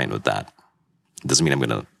 I'm fine with that. Doesn't mean I'm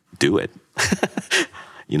going to do it.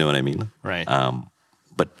 You know what I mean? Right.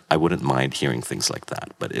 But I wouldn't mind hearing things like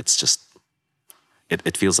that. But it's just,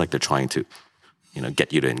 it feels like they're trying to,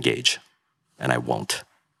 get you to engage. And I won't.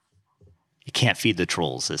 You can't feed the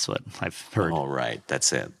trolls, is what I've heard. All right.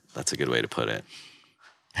 That's it. That's a good way to put it.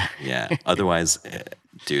 Yeah. Otherwise,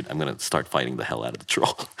 dude, I'm going to start fighting the hell out of the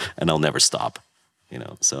troll and I'll never stop.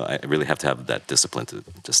 So I really have to have that discipline to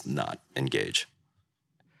just not engage.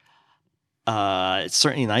 It's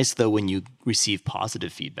certainly nice, though, when you receive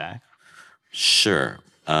positive feedback. Sure.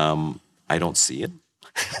 I don't see it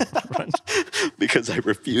because I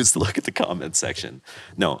refuse to look at the comment section.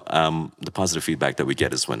 No, the positive feedback that we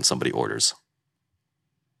get is when somebody orders.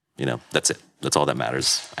 That's it. That's all that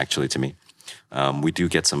matters, actually, to me. We do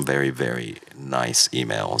get some very, very nice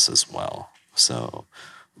emails as well. So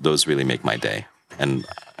those really make my day. And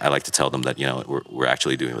I like to tell them that, we're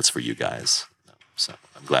actually doing this for you guys. So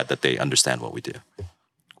I'm glad that they understand what we do.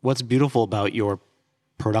 What's beautiful about your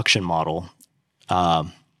production model,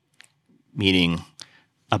 meaning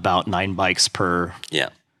about 9 bikes per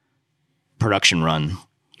production run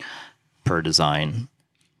per design,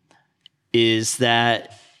 is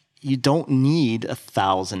that you don't need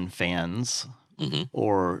 1,000 fans,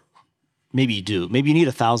 or maybe you do. Maybe you need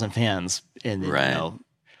 1,000 fans, and then,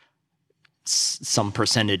 some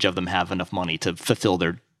percentage of them have enough money to fulfill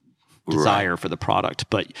their desire for the product.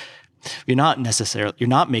 But you're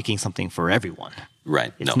not making something for everyone.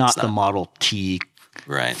 Right. It's not the Model T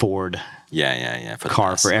Ford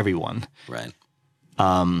car for everyone. Right.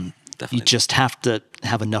 Definitely. You just have to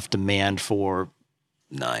have enough demand for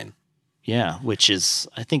 9. Yeah, which is,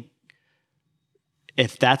 I think,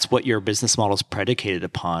 if that's what your business model is predicated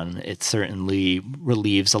upon, it certainly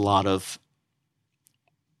relieves a lot of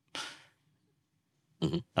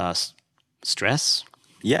stress,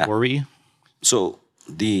 worry. So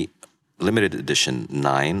the limited edition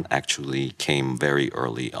 9 actually came very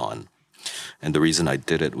early on. And the reason I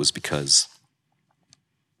did it was because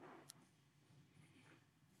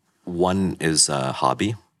 1 is a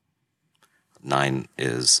hobby, 9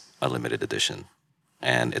 is a limited edition,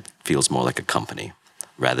 and it feels more like a company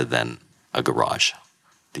rather than a garage.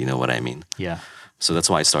 Do you know what I mean? Yeah. So that's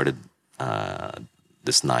why I started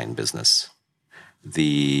this 9 business.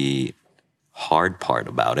 The hard part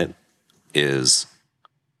about it is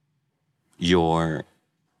your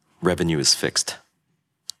revenue is fixed.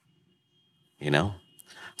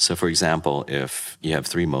 So for example, if you have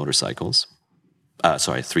 3 motorcycles,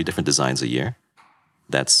 3 different designs a year,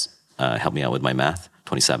 that's, help me out with my math,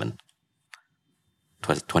 27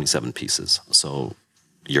 pieces. So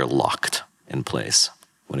you're locked in place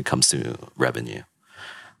when it comes to revenue.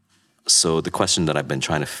 So the question that I've been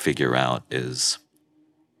trying to figure out is,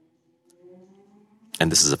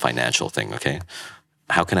 and this is a financial thing, okay?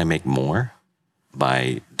 How can I make more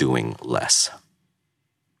by doing less?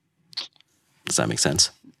 Does that make sense?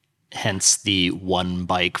 Hence the 1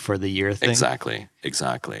 bike for the year thing. Exactly.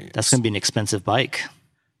 That's going to be an expensive bike.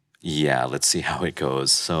 Yeah, let's see how it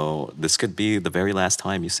goes. So this could be the very last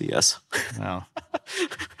time you see us. Wow.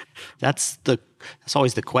 That's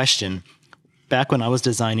always the question. Back when I was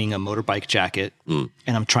designing a motorbike jacket, and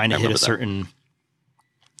I'm trying to hit a certain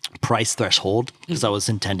price threshold because I was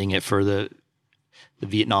intending it for the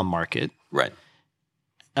Vietnam market. Right.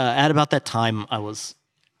 At about that time, I was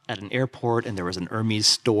at an airport and there was an Hermes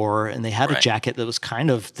store and they had a jacket that was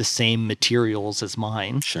kind of the same materials as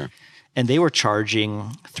mine. Sure. And they were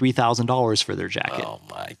charging $3,000 for their jacket. Oh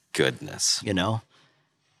my goodness. And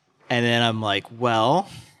then I'm like, well,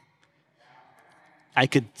 I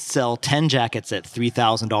could sell 10 jackets at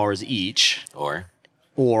 $3,000 each.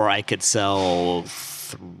 Or I could sell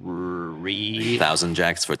 3,000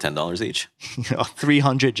 jackets for $10 each.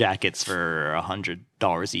 300 jackets for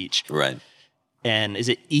 $100 each. Right. And is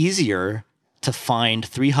it easier to find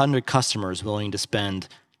 300 customers willing to spend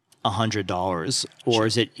 $100, or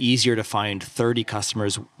is it easier to find 30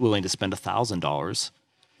 customers willing to spend $1,000?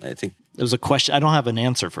 I think it was a question. I don't have an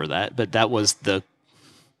answer for that, but that was the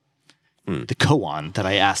koan that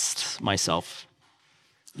I asked myself.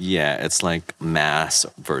 Yeah, it's like mass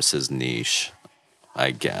versus niche,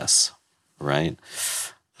 I guess, right?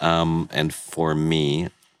 And for me,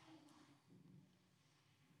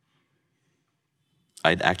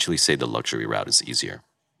 I'd actually say the luxury route is easier.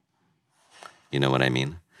 You know what I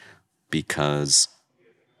mean? Because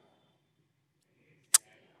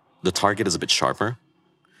the target is a bit sharper.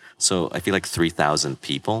 So I feel like 3,000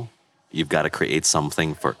 people, you've got to create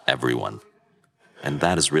something for everyone. And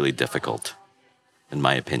that is really difficult, in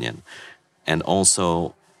my opinion. And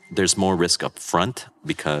also, there's more risk up front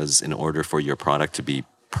because in order for your product to be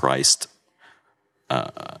priced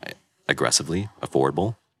aggressively,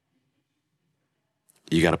 affordable,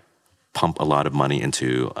 you got to pump a lot of money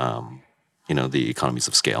into, the economies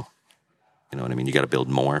of scale. You know what I mean? You got to build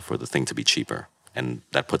more for the thing to be cheaper. And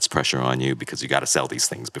that puts pressure on you because you got to sell these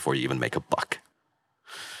things before you even make a buck.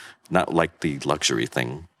 Not like the luxury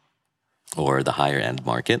thing or the higher end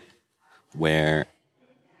market where,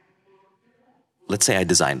 let's say I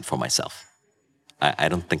design for myself. I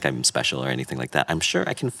don't think I'm special or anything like that. I'm sure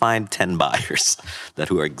I can find 10 buyers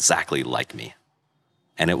who are exactly like me.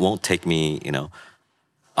 And it won't take me,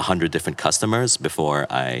 100 different customers before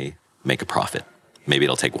I make a profit. Maybe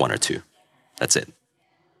it'll take one or two. That's it.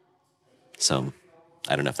 So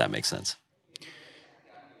I don't know if that makes sense.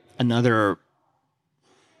 Another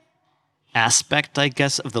aspect, I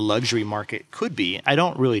guess, of the luxury market could be, I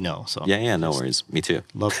don't really know. So yeah, no worries. Me too.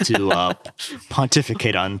 Love to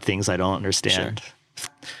pontificate on things I don't understand. Sure.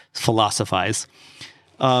 Philosophize.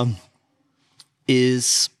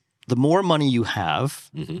 Is the more money you have,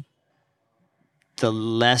 the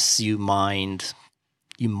less you might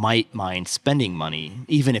mind spending money,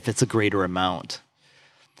 even if it's a greater amount.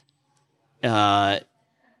 And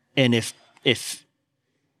if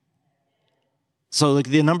so, like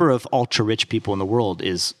the number of ultra rich people in the world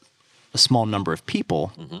is a small number of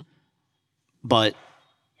people, but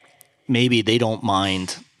maybe they don't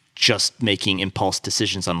mind just making impulse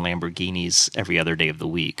decisions on Lamborghinis every other day of the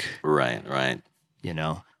week. Right.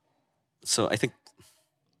 So I think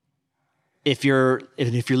if you're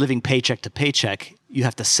living paycheck to paycheck, you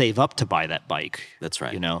have to save up to buy that bike. That's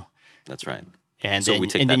right. That's right. And so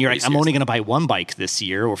then you're like, I'm only going to buy one bike this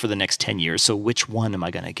year or for the next 10 years. So which one am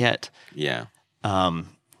I going to get? Yeah.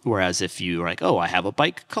 Whereas if you're like, oh, I have a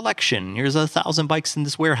bike collection. Here's 1,000 bikes in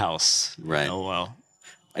this warehouse. Right. Well,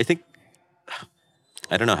 I think,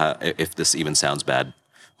 I don't know if this even sounds bad.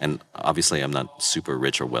 And obviously I'm not super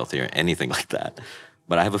rich or wealthy or anything like that.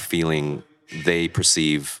 But I have a feeling they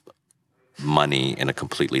perceive money in a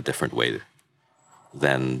completely different way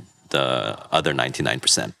than the other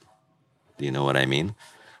 99%. Do you know what I mean?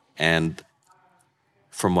 And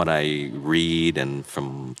from what I read and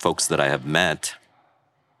from folks that I have met,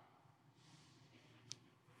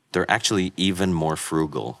 they're actually even more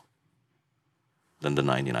frugal than the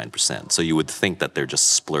 99%. So you would think that they're just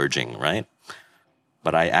splurging, right?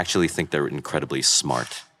 But I actually think they're incredibly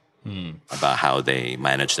smart about how they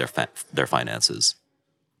manage their finances.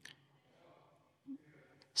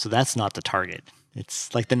 So that's not the target.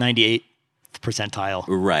 It's like the 98th percentile.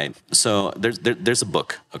 Right. So there's a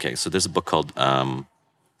book. Okay, so there's a book called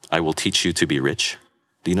I Will Teach You to Be Rich.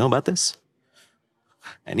 Do you know about this?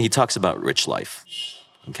 And he talks about rich life.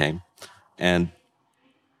 Okay? And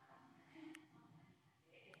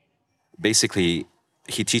basically,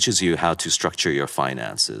 he teaches you how to structure your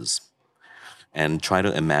finances and try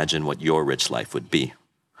to imagine what your rich life would be.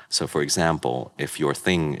 So, for example, if your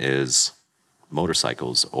thing is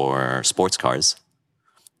motorcycles or sports cars,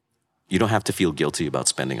 you don't have to feel guilty about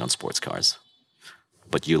spending on sports cars.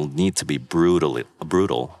 But you'll need to be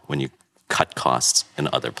brutal when you cut costs in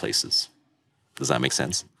other places. Does that make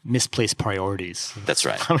sense? Misplaced priorities. That's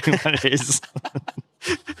right. I mean, that is.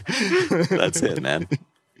 That's it, man.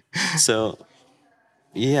 So,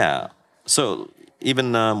 yeah. So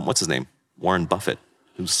even, what's his name? Warren Buffett,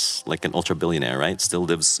 who's like an ultra billionaire, right? Still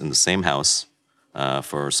lives in the same house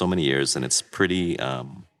for so many years. And it's pretty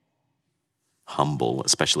humble,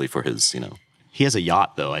 especially for his, He has a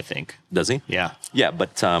yacht, though, I think. Does he? Yeah. Yeah,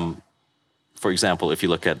 but for example, if you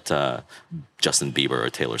look at Justin Bieber or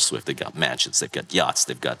Taylor Swift, they've got mansions, they've got yachts,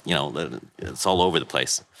 they've got, it's all over the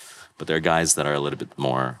place. But there are guys that are a little bit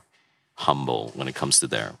more humble when it comes to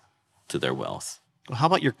their wealth. Well, how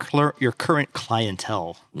about your current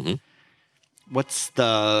clientele? Mm-hmm. What's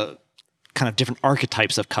the kind of different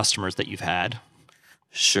archetypes of customers that you've had?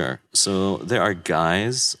 Sure. So there are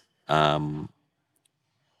guys, I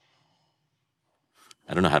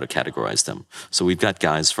don't know how to categorize them. So we've got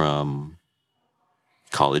guys from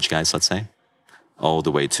college guys, let's say, all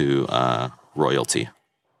the way to royalty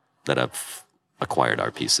that have acquired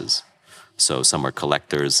our pieces. So some are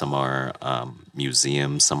collectors, some are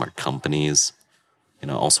museums, some are companies,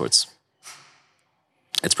 all sorts.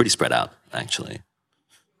 It's pretty spread out, actually.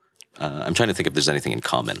 I'm trying to think if there's anything in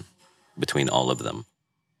common between all of them.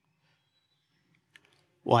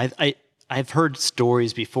 Well, I've heard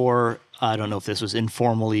stories before I don't know if this was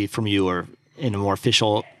informally from you or in a more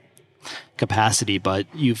official capacity, but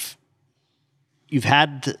you've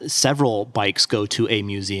had several bikes go to a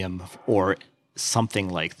museum or something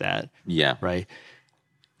like that. Yeah. Right.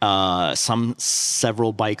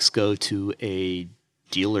 Several bikes go to a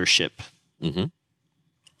dealership, and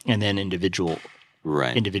then individual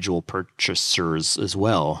purchasers as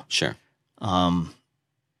well. Sure.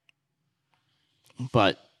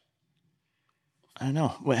 But I don't know.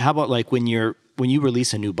 How about like when you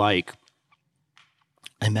release a new bike?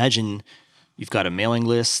 I imagine you've got a mailing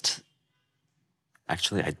list.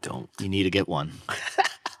 Actually, I don't. You need to get one.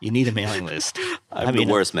 You need a mailing list. I'm the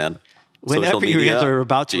worst, man. Whenever you guys are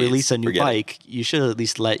about to release a new bike, you should at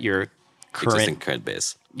least let your current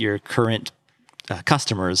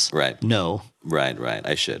customers know. Right.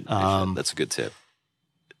 I should. That's a good tip.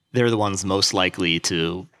 They're the ones most likely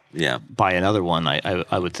to buy another one,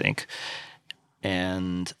 I would think.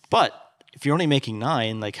 But if you're only making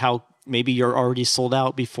 9, like how maybe you're already sold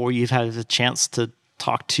out before you've had a chance to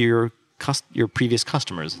talk to your previous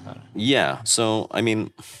customers. Yeah. So, I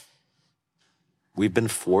mean, we've been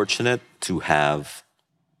fortunate to have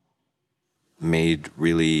made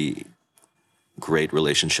really great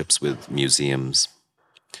relationships with museums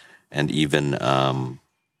and even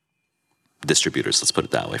distributors, let's put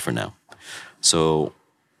it that way for now. So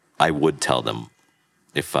I would tell them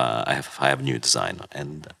if I have a new design.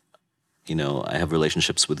 And, I have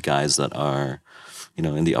relationships with guys that are,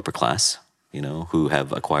 in the upper class, who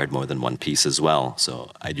have acquired more than one piece as well.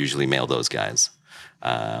 So I'd usually mail those guys.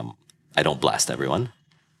 I don't blast everyone.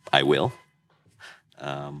 I will.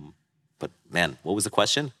 But man, what was the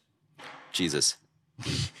question? Jesus.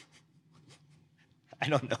 I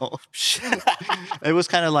don't know. It was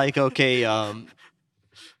kind of like, okay,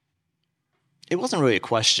 it wasn't really a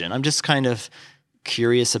question. I'm just kind of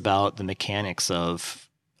curious about the mechanics of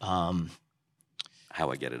how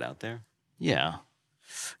I get it out there. Yeah.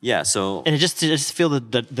 Yeah. So, and I just feel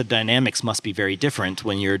that the dynamics must be very different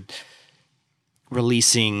when you're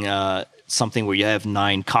releasing something where you have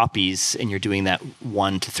 9 copies and you're doing that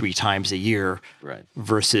 1 to 3 times a year, right,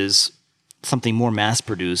 versus something more mass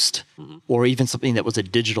produced, or even something that was a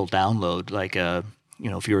digital download, like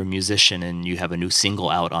if you're a musician and you have a new single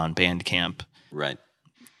out on Bandcamp, right?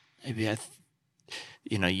 Maybe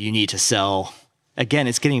you need to sell. Again,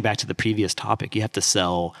 it's getting back to the previous topic. You have to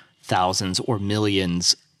sell thousands or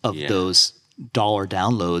millions of those dollar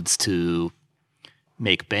downloads to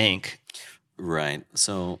make bank. Right.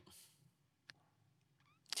 So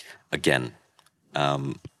again,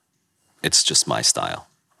 it's just my style,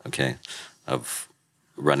 okay, of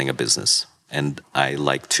running a business. And I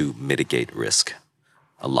like to mitigate risk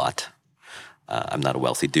a lot. I'm not a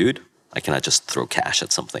wealthy dude. I cannot just throw cash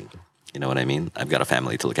at something. You know what I mean? I've got a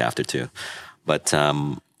family to look after too. But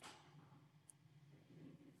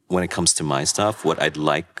when it comes to my stuff, what I'd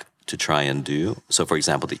like to try and do, so for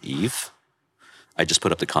example, the Eve, I just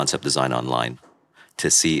put up the concept design online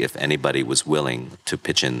to see if anybody was willing to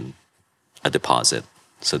pitch in a deposit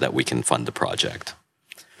so that we can fund the project.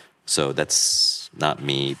 So that's not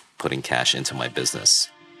me putting cash into my business.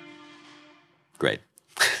 Great.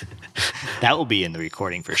 That will be in the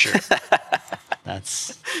recording for sure.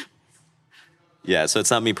 That's... Yeah, so it's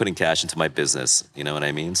not me putting cash into my business, you know what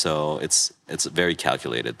I mean? So it's very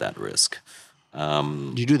calculated, that risk.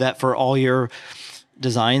 Do you do that for all your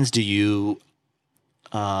designs? Do you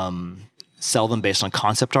sell them based on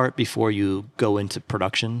concept art before you go into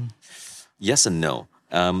production? Yes and no.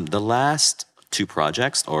 The last 2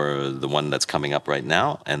 projects, or the one that's coming up right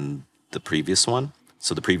now and the previous one.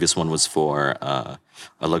 So the previous one was for a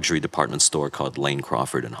luxury department store called Lane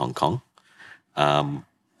Crawford in Hong Kong.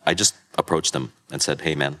 I just approached them and said,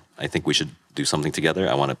 hey, man, I think we should do something together.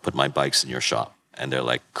 I want to put my bikes in your shop. And they're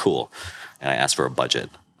like, cool. And I asked for a budget,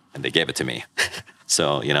 and they gave it to me.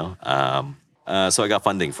 So, so I got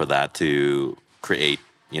funding for that to create,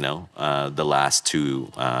 the last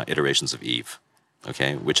 2 iterations of Eve,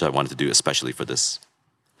 okay, which I wanted to do especially for this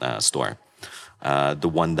store. The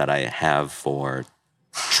one that I have for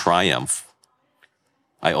Triumph,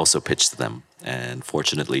 I also pitched to them. And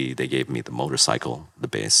fortunately, they gave me the motorcycle, the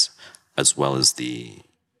base, as well as the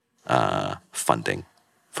funding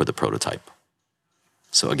for the prototype.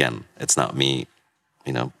 So again, it's not me,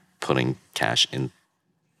 putting cash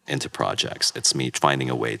into projects. It's me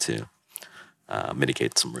finding a way to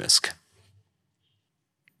mitigate some risk.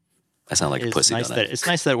 I sound like a pussy. It's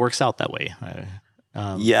nice that it works out that way.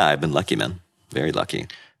 Yeah, I've been lucky, man. Very lucky.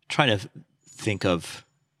 Trying to think of,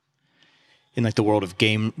 in like the world of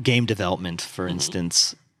game development, for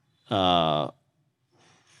instance, or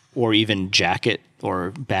even jacket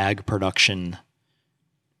or bag production,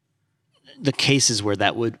 the cases where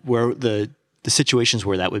the situations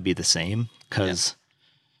where that would be the same, because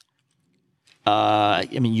I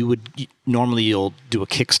mean, normally you'll do a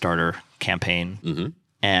Kickstarter campaign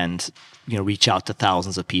and reach out to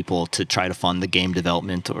thousands of people to try to fund the game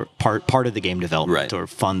development or part of the game development or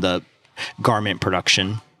fund the garment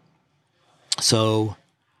production. So,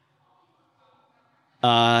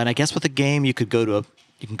 and I guess with a game, you can go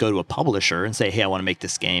to a publisher and say, "Hey, I want to make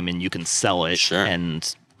this game," and you can sell it,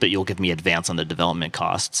 but you'll give me advance on the development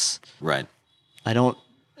costs. Right. I don't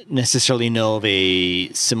necessarily know of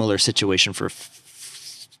a similar situation for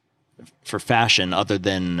fashion other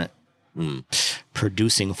than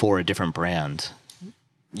producing for a different brand.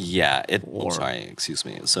 Yeah. Sorry, excuse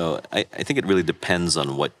me. So I think it really depends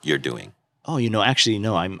on what you're doing. Oh, actually,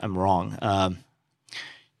 no, I'm wrong.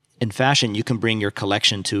 In fashion, you can bring your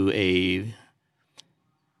collection to a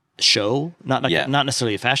show, not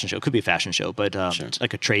necessarily a fashion show. It could be a fashion show, but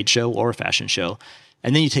like a trade show or a fashion show.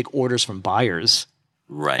 And then you take orders from buyers,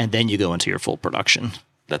 right? And then you go into your full production.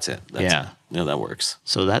 That's it. That works.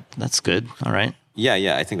 So that's good. All right.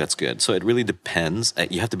 Yeah, I think that's good. So it really depends.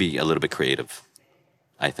 You have to be a little bit creative,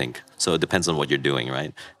 I think. So it depends on what you're doing,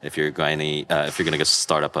 right? If you're going to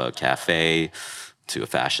start up a cafe to a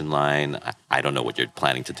fashion line, I don't know what you're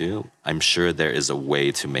planning to do. I'm sure there is a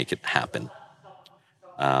way to make it happen.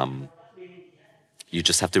 You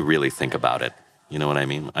just have to really think about it. You know what I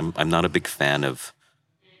mean? I'm not a big fan of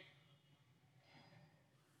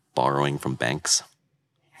borrowing from banks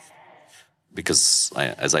because,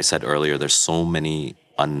 as I said earlier, there's so many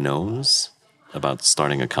unknowns about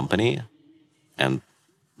starting a company, and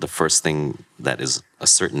the first thing that is a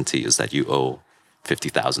certainty is that you owe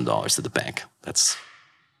 $50,000 to the bank. That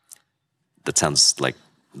sounds like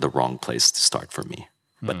the wrong place to start for me.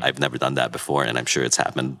 But I've never done that before, and I'm sure it's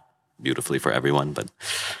happened beautifully for everyone. But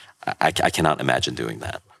I cannot imagine doing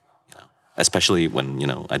that, especially when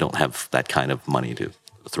I don't have that kind of money to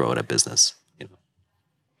throw at a business.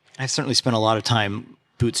 I've certainly spent a lot of time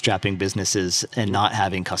bootstrapping businesses and not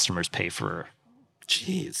having customers pay for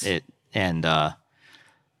it. And I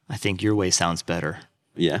think your way sounds better.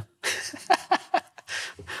 Yeah.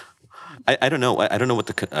 I don't know. I don't know what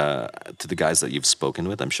to the guys that you've spoken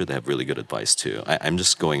with. I'm sure they have really good advice too. I'm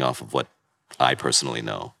just going off of what I personally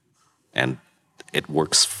know, and it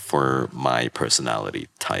works for my personality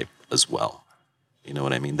type as well. You know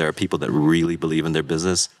what I mean? There are people that really believe in their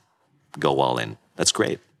business, go all in. That's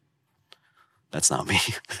great. That's not me.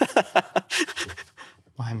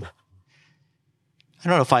 I don't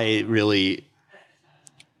know if I really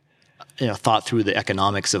thought through the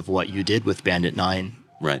economics of what you did with Bandit 9.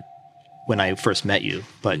 Right. When I first met you,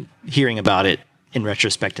 but hearing about it in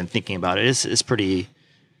retrospect and thinking about it is pretty,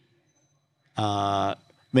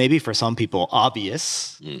 maybe for some people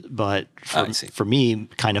obvious, but for me,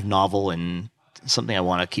 kind of novel and something I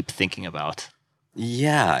want to keep thinking about.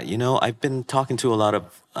 Yeah, I've been talking to a lot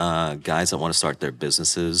of guys that want to start their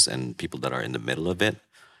businesses and people that are in the middle of it,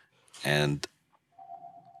 and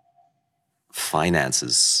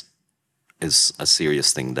finances is a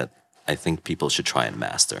serious thing that I think people should try and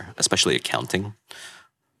master, especially accounting.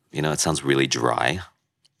 It sounds really dry.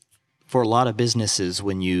 For a lot of businesses,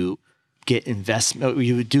 when you get investment, what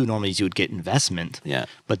you would do normally is you would get investment. Yeah.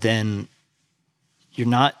 But then you're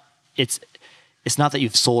not, it's not that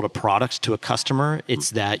you've sold a product to a customer, it's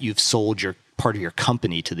that you've sold your part of your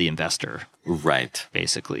company to the investor. Right.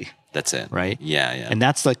 Basically. That's it. Right? Yeah. And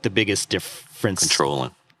that's like the biggest difference.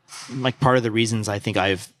 Controlling. Like part of the reasons I think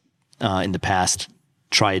I've, in the past,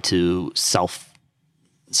 try to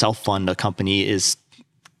self-fund a company is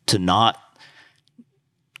to not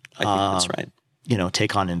I think that's right.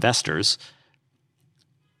 Take on investors.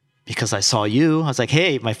 Because I saw you, I was like,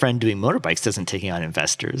 hey, my friend doing motorbikes doesn't taking on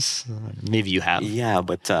investors. Maybe you have. Yeah,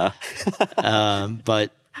 but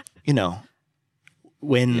but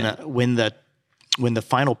when the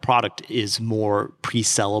final product is more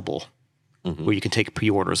pre-sellable, where you can take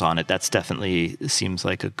pre-orders on it, that's definitely seems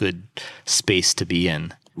like a good space to be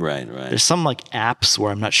in. Right. There's some like apps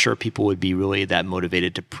where I'm not sure people would be really that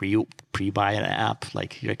motivated to pre-buy an app.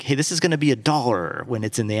 Like, you're like, hey, this is going to be $1 when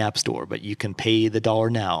it's in the app store, but you can pay the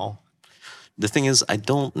 $1 now. The thing is, I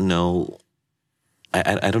don't know.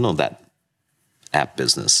 I don't know that app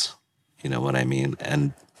business. You know what I mean?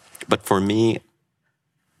 But for me,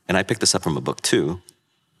 and I picked this up from a book too,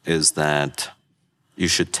 is that you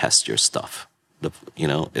should test your stuff.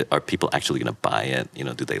 Are people actually going to buy it?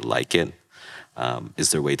 Do they like it?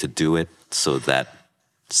 Is there a way to do it so that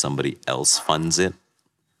somebody else funds it?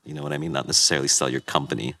 You know what I mean? Not necessarily sell your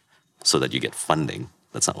company so that you get funding.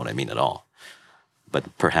 That's not what I mean at all.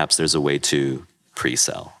 But perhaps there's a way to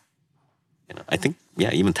pre-sell I think,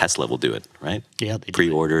 yeah, even Tesla will do it, right? Yeah, they do.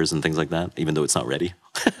 Pre-orders and things like that, even though it's not ready.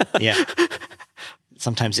 Yeah.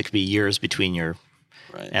 Sometimes it could be years between your...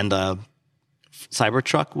 Right. And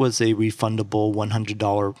Cybertruck was a refundable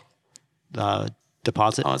 $100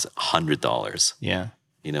 deposit. Oh, it's $100. Yeah.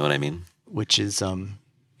 You know what I mean? Which is,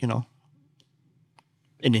 you know,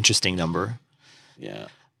 an interesting number. Yeah.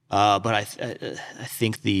 But I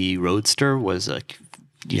think the Roadster was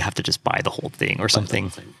you have to just buy the whole thing or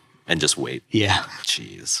something. And just wait. Yeah.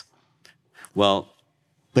 Jeez. Well,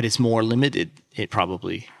 but it's more limited. It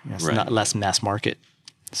probably it's Right. not less mass market.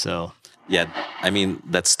 So yeah, I mean,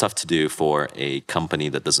 that's tough to do for a company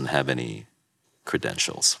that doesn't have any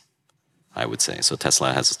credentials, I would say. So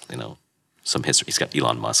Tesla has, some history. He's got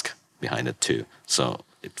Elon Musk behind it too. So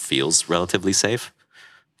it feels relatively safe.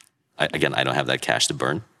 I don't have that cash to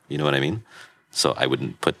burn. You know what I mean? So I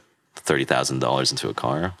wouldn't put $30,000 into a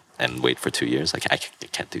car and wait for 2 years. I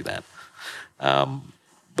can't do that.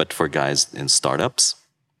 But for guys in startups,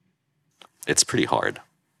 it's pretty hard.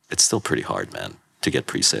 It's still pretty hard, man, to get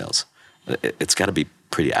pre-sales. It's got to be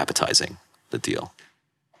pretty appetizing, the deal.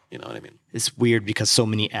 You know what I mean? It's weird because so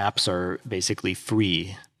many apps are basically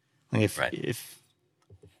free. Like if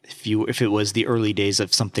it was the early days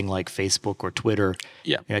of something like Facebook or Twitter,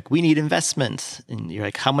 Yeah. you're like, we need investment. And you're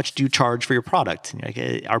like, how much do you charge for your product? And you're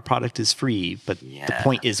like, our product is free. But the Yeah.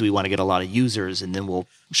 point is we want to get a lot of users and then we'll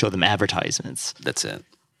show them advertisements That's it.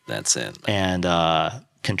 and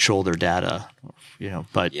control their data,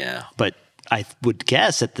 but Yeah. But I would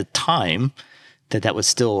guess at the time that was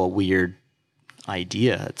still a weird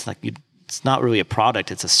idea. It's like it's not really a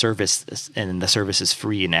product; it's a service, and the service is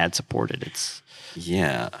free and ad supported.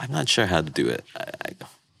 Yeah, I'm not sure how to do it.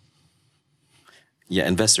 Yeah,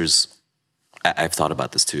 investors. I've thought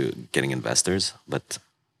about this too, getting investors, but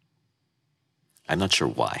I'm not sure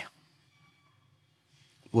why.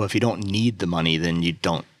 Well, if you don't need the money, then you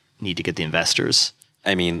don't need to get the investors.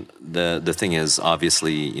 I mean, the thing is,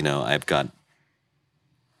 obviously, I've got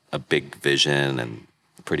a big vision and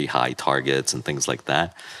pretty high targets and things like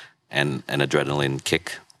that, and an adrenaline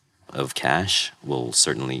kick of cash will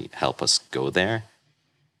certainly help us go there.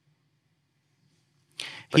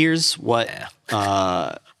 Here's what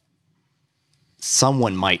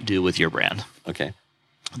someone might do with your brand. Okay.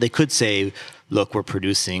 They could say, look, we're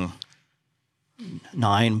producing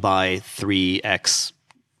 9 by 3x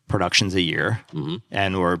productions a year,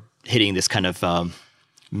 and we're hitting this kind of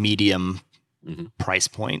medium price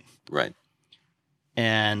point. Right.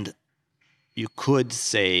 And you could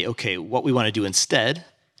say, okay, what we want to do instead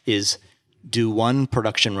is do one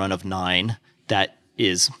production run of 9 that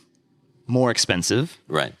is more expensive.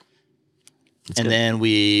 Right. And then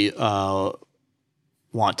we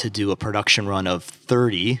want to do a production run of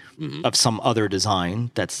 30 of some other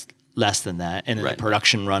design that's less than that. And then a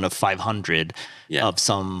production run of 500 of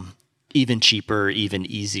some even cheaper, even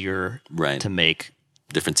easier to make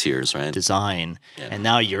different tiers, right? Design. Yeah. And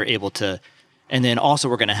now you're able to, and then also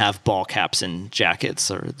we're going to have ball caps and jackets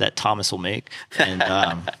that Thomas will make. And,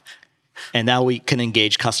 and now we can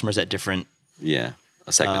engage customers at different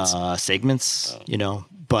segments,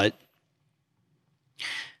 but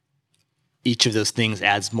each of those things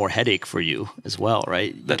adds more headache for you as well,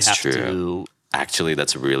 right? That's true. Actually,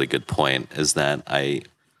 that's a really good point, is that I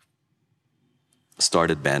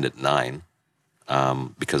started Bandit 9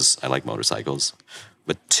 because I like motorcycles,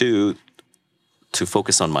 but 2, to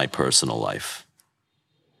focus on my personal life.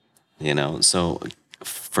 So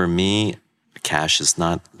for me, cash is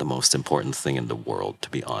not the most important thing in the world, to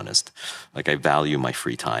be honest. Like, I value my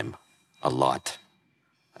free time a lot,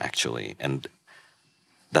 actually. And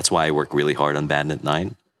that's why I work really hard on Bandit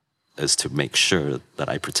 9, is to make sure that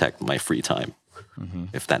I protect my free time,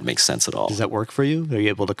 if that makes sense at all. Does that work for you? Are you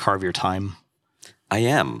able to carve your time? I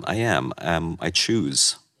am. I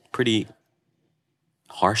choose pretty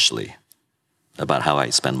harshly about how I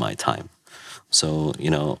spend my time. So,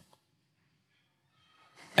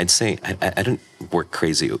 I'd say I don't work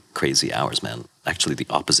crazy hours, man. Actually, the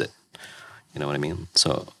opposite. You know what I mean?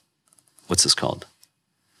 So, what's this called?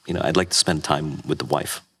 I'd like to spend time with the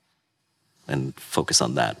wife and focus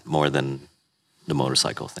on that more than the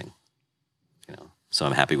motorcycle thing. So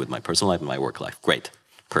I'm happy with my personal life and my work life. Great.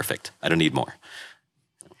 Perfect. I don't need more.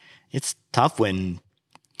 It's tough when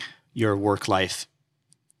your work life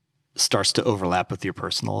starts to overlap with your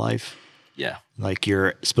personal life. Yeah. Like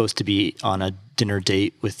you're supposed to be on a dinner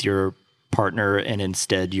date with your partner, and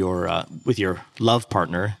instead you're with your love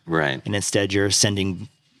partner. Right. And instead you're sending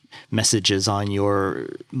messages on your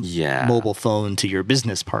mobile phone to your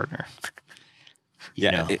business partner.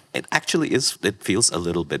 It actually is. It feels a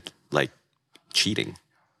little bit like cheating,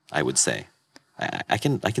 I would say. I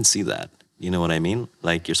can see that, You know what I mean?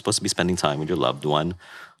 Like you're supposed to be spending time with your loved one,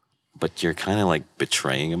 but you're kind of like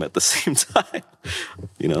betraying him at the same time,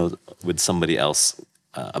 with somebody else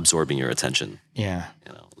absorbing your attention. Yeah.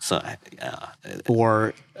 So yeah.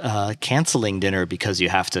 Or canceling dinner because you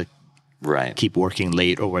have to keep working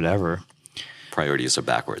late or whatever. Priorities are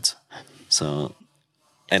backwards. So,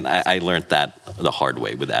 and I learned that the hard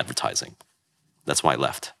way with advertising. That's why I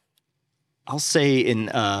left. I'll say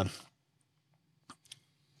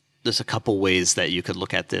there's a couple ways that you could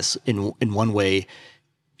look at this. In one way,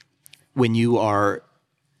 when you are,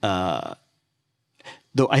 though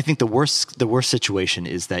I think the worst situation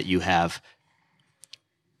is that you're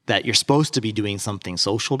supposed to be doing something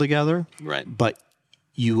social together, right? But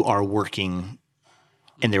you are working,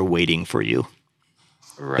 and they're waiting for you.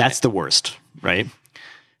 Right. That's the worst, right?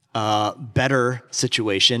 Better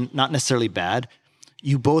situation, not necessarily bad.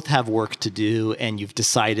 You both have work to do, and you've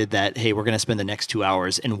decided that, hey, we're going to spend the next 2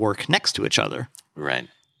 hours and work next to each other. Right.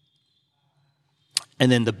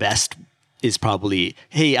 And then the best is probably,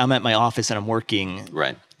 hey, I'm at my office and I'm working.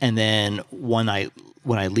 Right. And then when I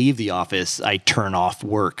leave the office, I turn off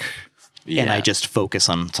work and I just focus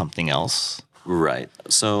on something else. Right.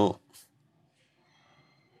 So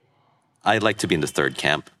I'd like to be in the third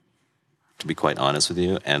camp, to be quite honest with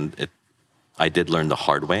you. And I did learn the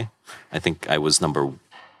hard way. I think I was number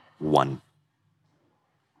one,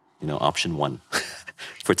 option one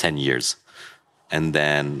for 10 years. And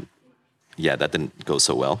then, that didn't go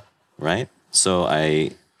so well, right? So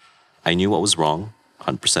I knew what was wrong,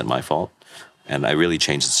 100% my fault. And I really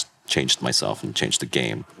changed myself and changed the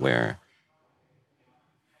game where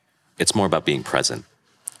it's more about being present,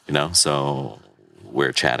 So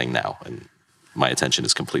we're chatting now and my attention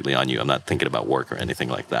is completely on you. I'm not thinking about work or anything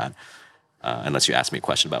like that. Unless you ask me a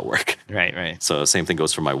question about work. Right. So the same thing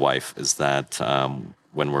goes for my wife, is that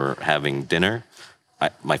when we're having dinner,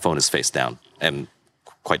 my phone is face down and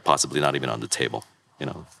quite possibly not even on the table,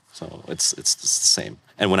 So it's the same.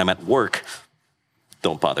 And when I'm at work,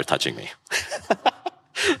 don't bother touching me.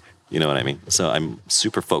 You know what I mean? So I'm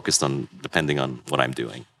super focused on depending on what I'm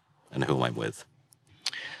doing and who I'm with.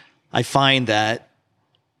 I find that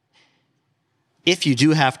if you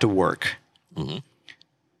do have to work, mm-hmm.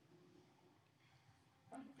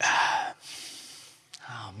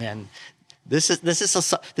 Oh man, this is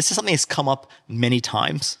something that's come up many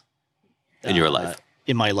times in your life,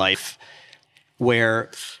 in my life, where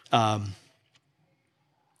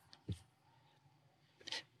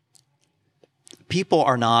people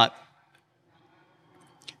are not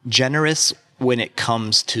generous when it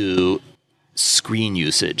comes to screen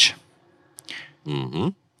usage. Mm-hmm.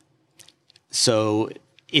 So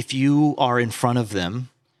if you are in front of them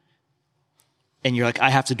and you're like, I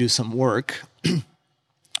have to do some work,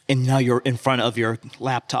 and now you're in front of your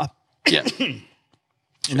laptop. Yeah.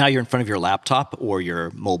 And now you're in front of your laptop or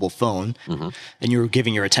your mobile phone, mm-hmm. and you're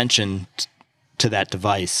giving your attention to that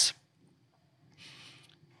device.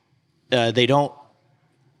 They don't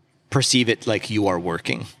perceive it like you are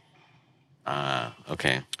working.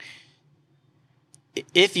 Okay.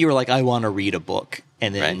 If you were like, I want to read a book,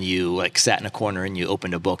 and then you like sat in a corner and you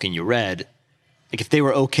opened a book and you read, like if they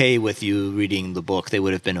were okay with you reading the book, they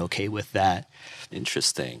would have been okay with that.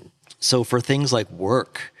 Interesting. So for things like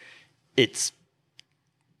work, it's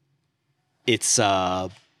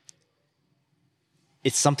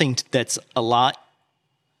something that's a lot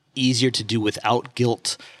easier to do without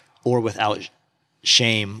guilt or without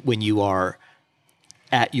shame when you are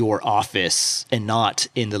at your office and not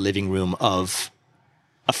in the living room of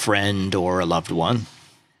a friend or a loved one.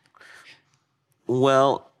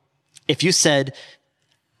 Well, if you said,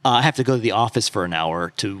 I have to go to the office for an hour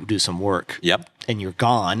to do some work. Yep. And you're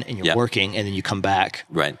gone and you're working and then you come back.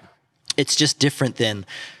 Right. It's just different than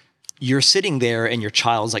you're sitting there and your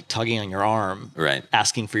child's like tugging on your arm. Right.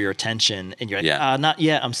 Asking for your attention. And you're like, not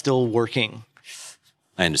yet. I'm still working.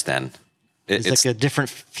 I understand. It's like a different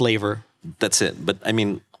flavor. That's it. But I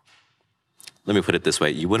mean, let me put it this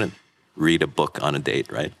way. You wouldn't read a book on a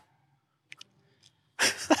date, right?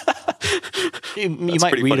 You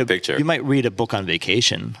might read a book on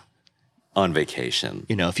vacation. On vacation.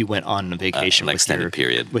 If you went on a vacation an extended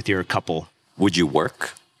period with your couple. Would you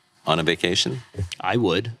work on a vacation? I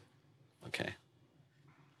would. Okay.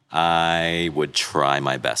 I would try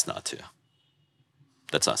my best not to.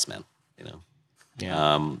 That's us, man.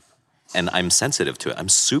 Yeah. And I'm sensitive to it. I'm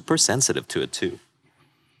super sensitive to it too.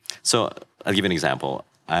 So I'll give you an example.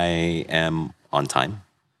 I am on time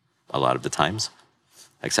a lot of the times,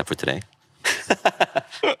 except for today.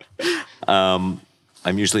 I'm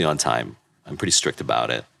usually on time. I'm pretty strict about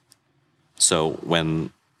it. So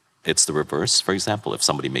when it's the reverse, for example, if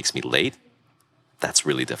somebody makes me late, that's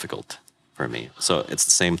really difficult for me. So it's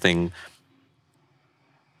the same thing.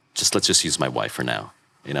 Let's just use my wife for now.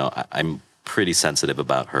 I'm pretty sensitive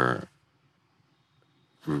about her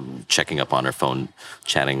checking up on her phone,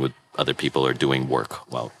 chatting with other people, or doing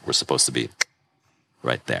work while we're supposed to be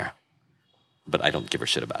right there. But I don't give a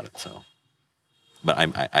shit about it. So, but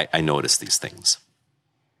I notice these things.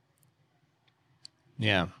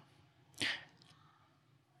 Yeah.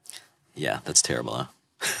 Yeah, that's terrible,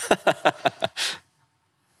 huh?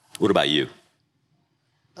 What about you?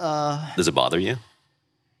 Does it bother you?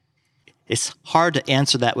 It's hard to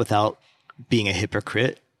answer that without being a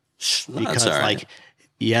hypocrite. Because, like,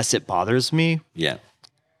 yes, it bothers me. Yeah.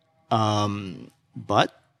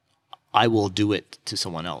 But I will do it to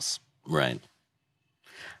someone else. Right.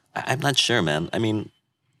 I'm not sure, man. I mean,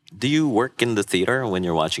 do you work in the theater when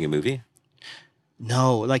you're watching a movie?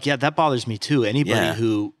 No, like, yeah, that bothers me too. Anybody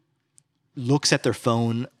who looks at their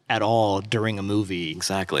phone at all during a movie.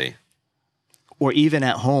 Exactly. Or even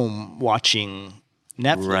at home watching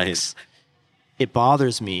Netflix. Right. It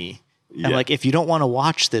bothers me. Yeah. And like, if you don't want to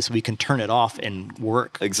watch this, we can turn it off and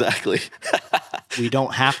work. Exactly. We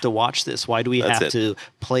don't have to watch this. Why do we have to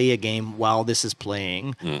play a game while this is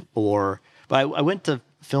playing? But I went to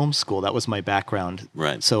film school. That was my background.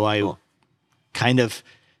 Right. So I kind of...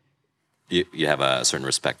 You have a certain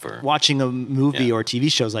respect for... Watching a movie or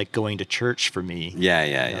TV show is like going to church for me. Yeah.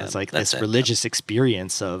 It's like this religious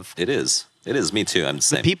experience of... It is. It is. Me too. I'm the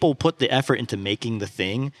same. People put the effort into making the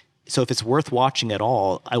thing. So if it's worth watching at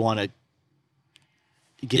all, I want to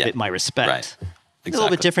give it my respect. Right. Exactly. It's a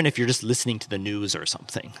little bit different if you're just listening to the news or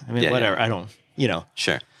something. I mean, whatever. I don't,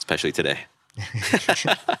 Sure. Especially today.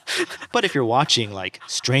 But if you're watching like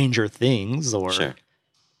Stranger Things or... Sure.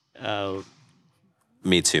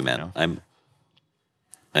 Me too, man.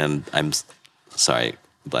 I'm sorry,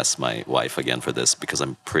 bless my wife again for this, because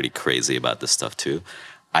I'm pretty crazy about this stuff too.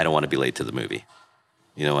 I don't want to be late to the movie.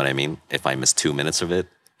 You know what I mean? If I miss 2 minutes of it,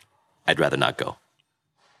 I'd rather not go.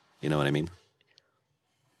 You know what I mean?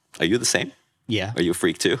 Are you the same? Yeah. Are you a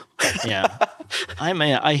freak too? Yeah.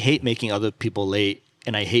 I hate making other people late,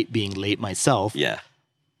 and I hate being late myself. Yeah.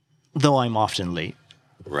 Though I'm often late.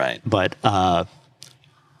 Right. But I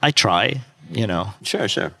try,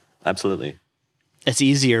 Sure. Absolutely. It's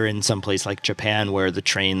easier in some place like Japan where the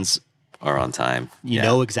trains are on time. You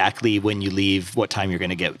know exactly when you leave, what time you're going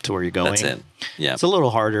to get to where you're going. That's it. Yeah. It's a little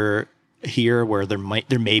harder here where there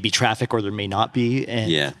may be traffic or there may not be,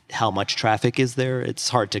 and how much traffic is there. It's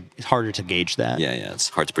harder to gauge that. Yeah. It's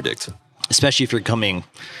hard to predict. Especially if you're coming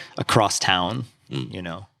across town,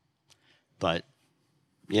 But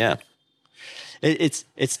yeah.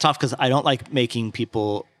 It's tough because I don't like making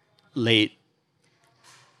people late,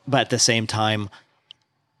 but at the same time,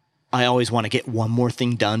 I always want to get one more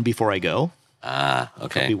thing done before I go.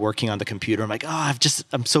 Okay. I'll be working on the computer. I'm like,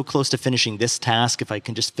 I'm so close to finishing this task. If I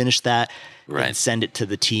can just finish that and send it to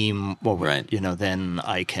the team, then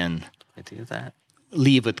I can do that.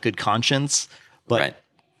 Leave with good conscience. But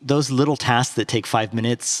those little tasks that take 5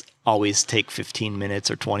 minutes always take 15 minutes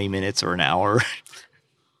or 20 minutes or an hour.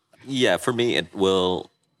 Yeah, for me,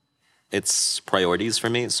 it's priorities for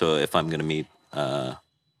me. So if I'm going to meet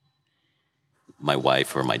my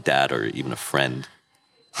wife or my dad or even a friend,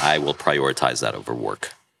 I will prioritize that over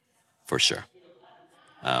work, for sure.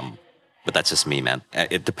 But that's just me, man.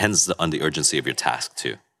 It depends on the urgency of your task,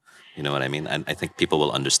 too. You know what I mean? And I think people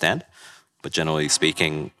will understand. But generally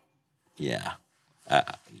speaking, you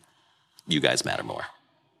guys matter more.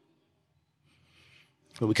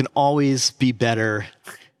 But we can always be better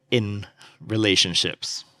in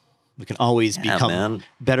relationships. We can always become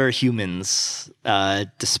better humans,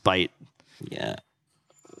 despite... Yeah.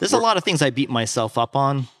 There's a lot of things I beat myself up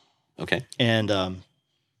on. Okay. And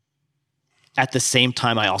at the same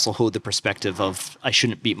time, I also hold the perspective of I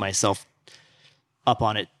shouldn't beat myself up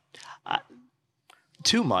on it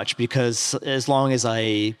too much, because as long as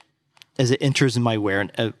it enters in my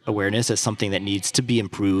awareness as something that needs to be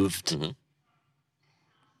improved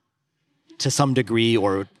to some degree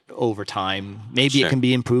or over time, maybe it can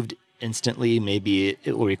be improved instantly. Maybe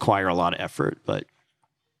it will require a lot of effort, but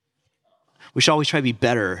we should always try to be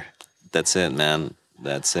better. That's it, man.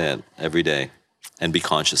 That's it. Every day. And be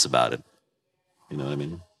conscious about it. You know what I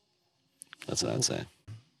mean? That's what I'd say.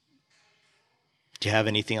 Do you have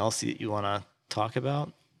anything else that you want to talk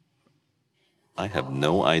about? I have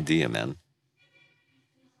no idea, man.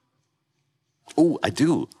 Oh, I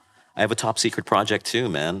do. I have a top secret project too,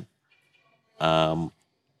 man.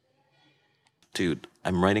 Dude,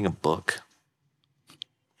 I'm writing a book.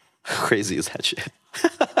 How crazy is that shit?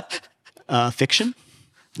 Fiction?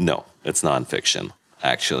 No, it's nonfiction,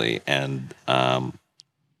 actually. And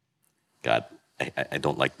God, I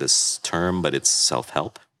don't like this term, but it's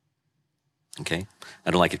self-help. Okay,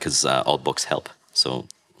 I don't like it because all books help, so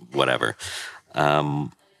whatever.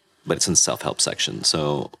 But it's in the self-help section.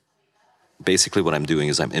 So basically, what I'm doing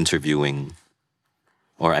is I'm interviewing,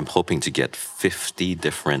 or I'm hoping to get 50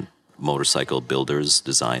 different motorcycle builders,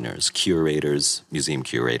 designers, curators, museum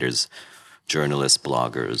curators, journalists,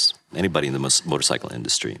 bloggers, anybody in the motorcycle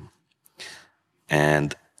industry.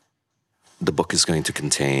 And the book is going to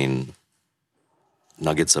contain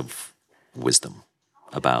nuggets of wisdom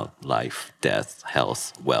about life, death,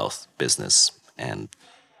 health, wealth, business, and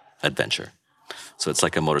adventure. So it's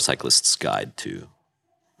like a motorcyclist's guide to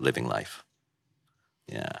living life.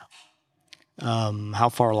 Yeah. How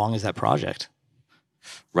far along is that project?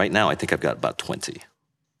 Right now, I think I've got about 20.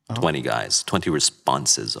 20 guys, 20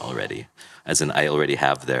 responses already. As in, I already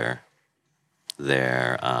have their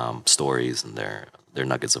stories and their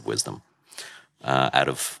nuggets of wisdom. Out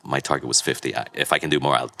of my target was 50. If I can do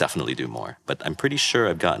more, I'll definitely do more. But I'm pretty sure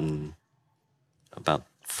I've gotten about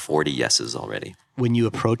 40 yeses already. When you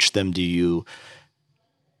approach them, do you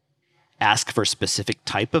ask for a specific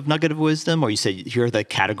type of nugget of wisdom, or you say here are the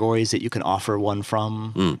categories that you can offer one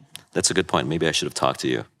from? That's a good point. Maybe I should have talked to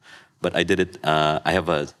you. But I did it. I have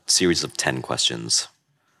a series of 10 questions,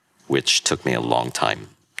 which took me a long time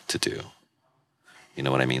to do. You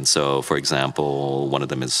know what I mean? So, for example, one of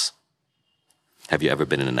them is, have you ever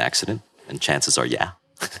been in an accident? And chances are, yeah.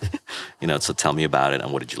 So tell me about it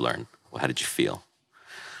and what did you learn? How did you feel?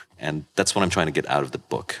 And that's what I'm trying to get out of the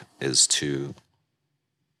book is to,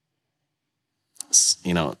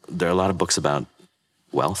 there are a lot of books about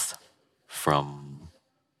wealth from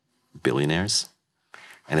billionaires,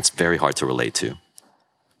 and it's very hard to relate to.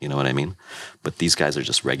 You know what I mean? But these guys are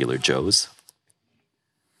just regular Joes,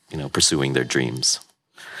 pursuing their dreams.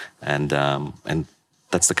 And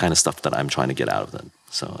that's the kind of stuff that I'm trying to get out of them.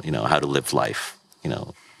 So, how to live life,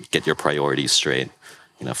 get your priorities straight,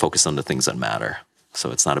 focus on the things that matter.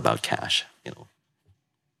 So it's not about cash,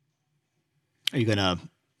 Are you going to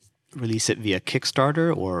release it via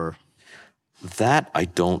Kickstarter or? That I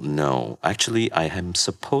don't know. Actually, I am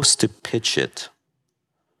supposed to pitch it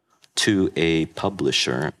to a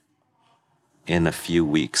publisher in a few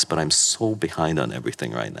weeks, but I'm so behind on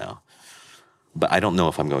everything right now. But I don't know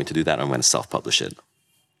if I'm going to do that or I'm going to self-publish it.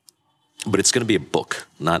 But it's going to be a book,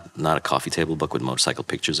 not a coffee table book with motorcycle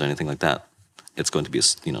pictures or anything like that. It's going to be a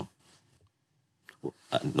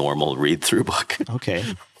normal read-through book. Okay.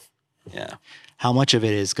 Yeah. How much of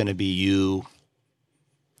it is going to be you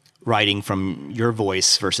writing from your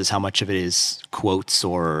voice versus how much of it is quotes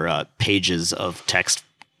or pages of text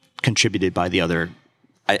contributed by the other?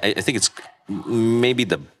 I think it's maybe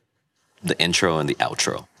the intro and the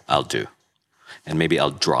outro I'll do. And maybe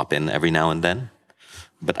I'll drop in every now and then.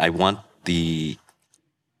 But I want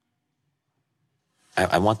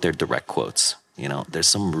I want their direct quotes. There's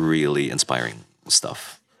some really inspiring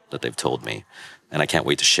stuff that they've told me. And I can't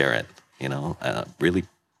wait to share it.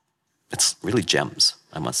 It's really gems,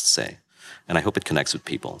 I must say. And I hope it connects with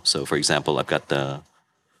people. So, for example, I've got the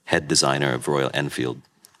head designer of Royal Enfield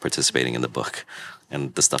participating in the book.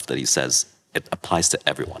 And the stuff that he says, it applies to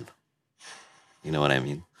everyone. You know what I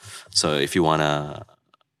mean? So if you want to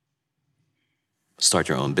start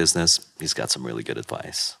your own business, he's got some really good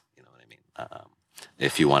advice. You know what I mean?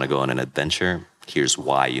 If you want to go on an adventure, here's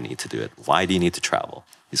why you need to do it. Why do you need to travel?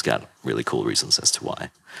 He's got really cool reasons as to why.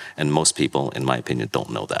 And most people, in my opinion, don't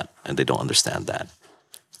know that, and they don't understand that.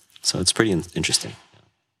 So it's pretty interesting.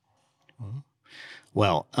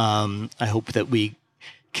 Well, I hope that we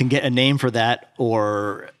can get a name for that,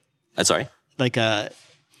 or sorry? Like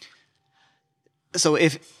so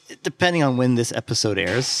if, depending on when this episode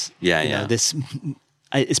airs, this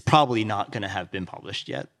is probably not going to have been published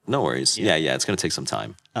yet. No worries. Yeah, it's going to take some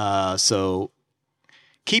time. So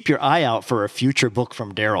keep your eye out for a future book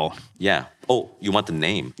from Daryl. Yeah. Oh, you want the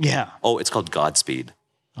name? Yeah. Oh, it's called Godspeed.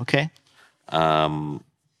 Okay.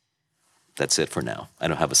 That's it for now. I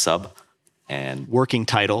don't have a sub and working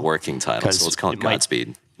title. So let's call it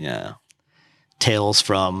Godspeed. Yeah. Tales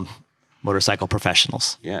from Motorcycle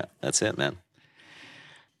Professionals. Yeah, that's it, man.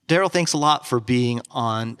 Daryl, thanks a lot for being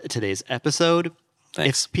on today's episode.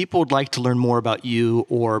 Thanks. If people would like to learn more about you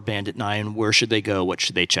or Bandit 9, where should they go? What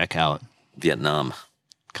should they check out? Vietnam.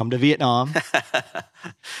 Come to Vietnam.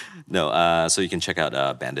 No, so you can check out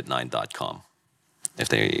bandit9.com if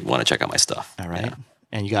they want to check out my stuff. All right. Yeah.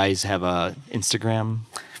 And you guys have a Instagram?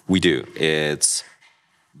 We do. It's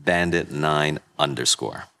bandit9_.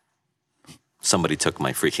 Somebody took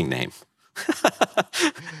my freaking name.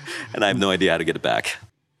 And I have no idea how to get it back.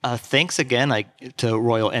 Thanks again to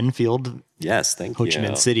Royal Enfield. Yes, thank Ho Chi you.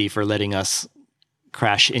 Minh City for letting us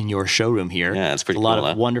crash in your showroom here. Yeah, it's pretty a lot cool,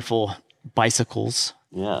 of wonderful bicycles.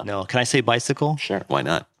 Yeah. No, can I say bicycle? Sure. Why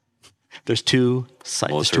not? There's two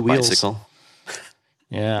Motor wheels. bicycle.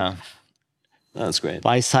 Yeah. That's great.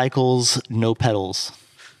 Bicycles, no pedals.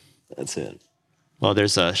 That's it. Well,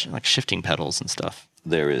 there's like shifting pedals and stuff.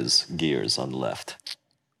 There is gears on the left.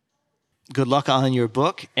 Good luck on your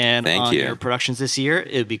book and Thank on you. your productions this year.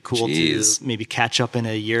 It'd be cool to maybe catch up in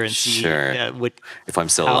a year and see if I'm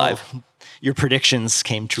still how alive. Your predictions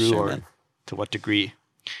came true, Sure, or man. to what degree.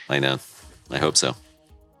 I know. I hope so.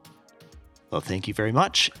 Well, thank you very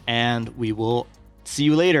much, and we will see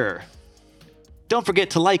you later. Don't forget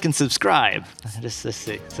to like and subscribe. Just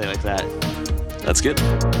say it like that. That's good.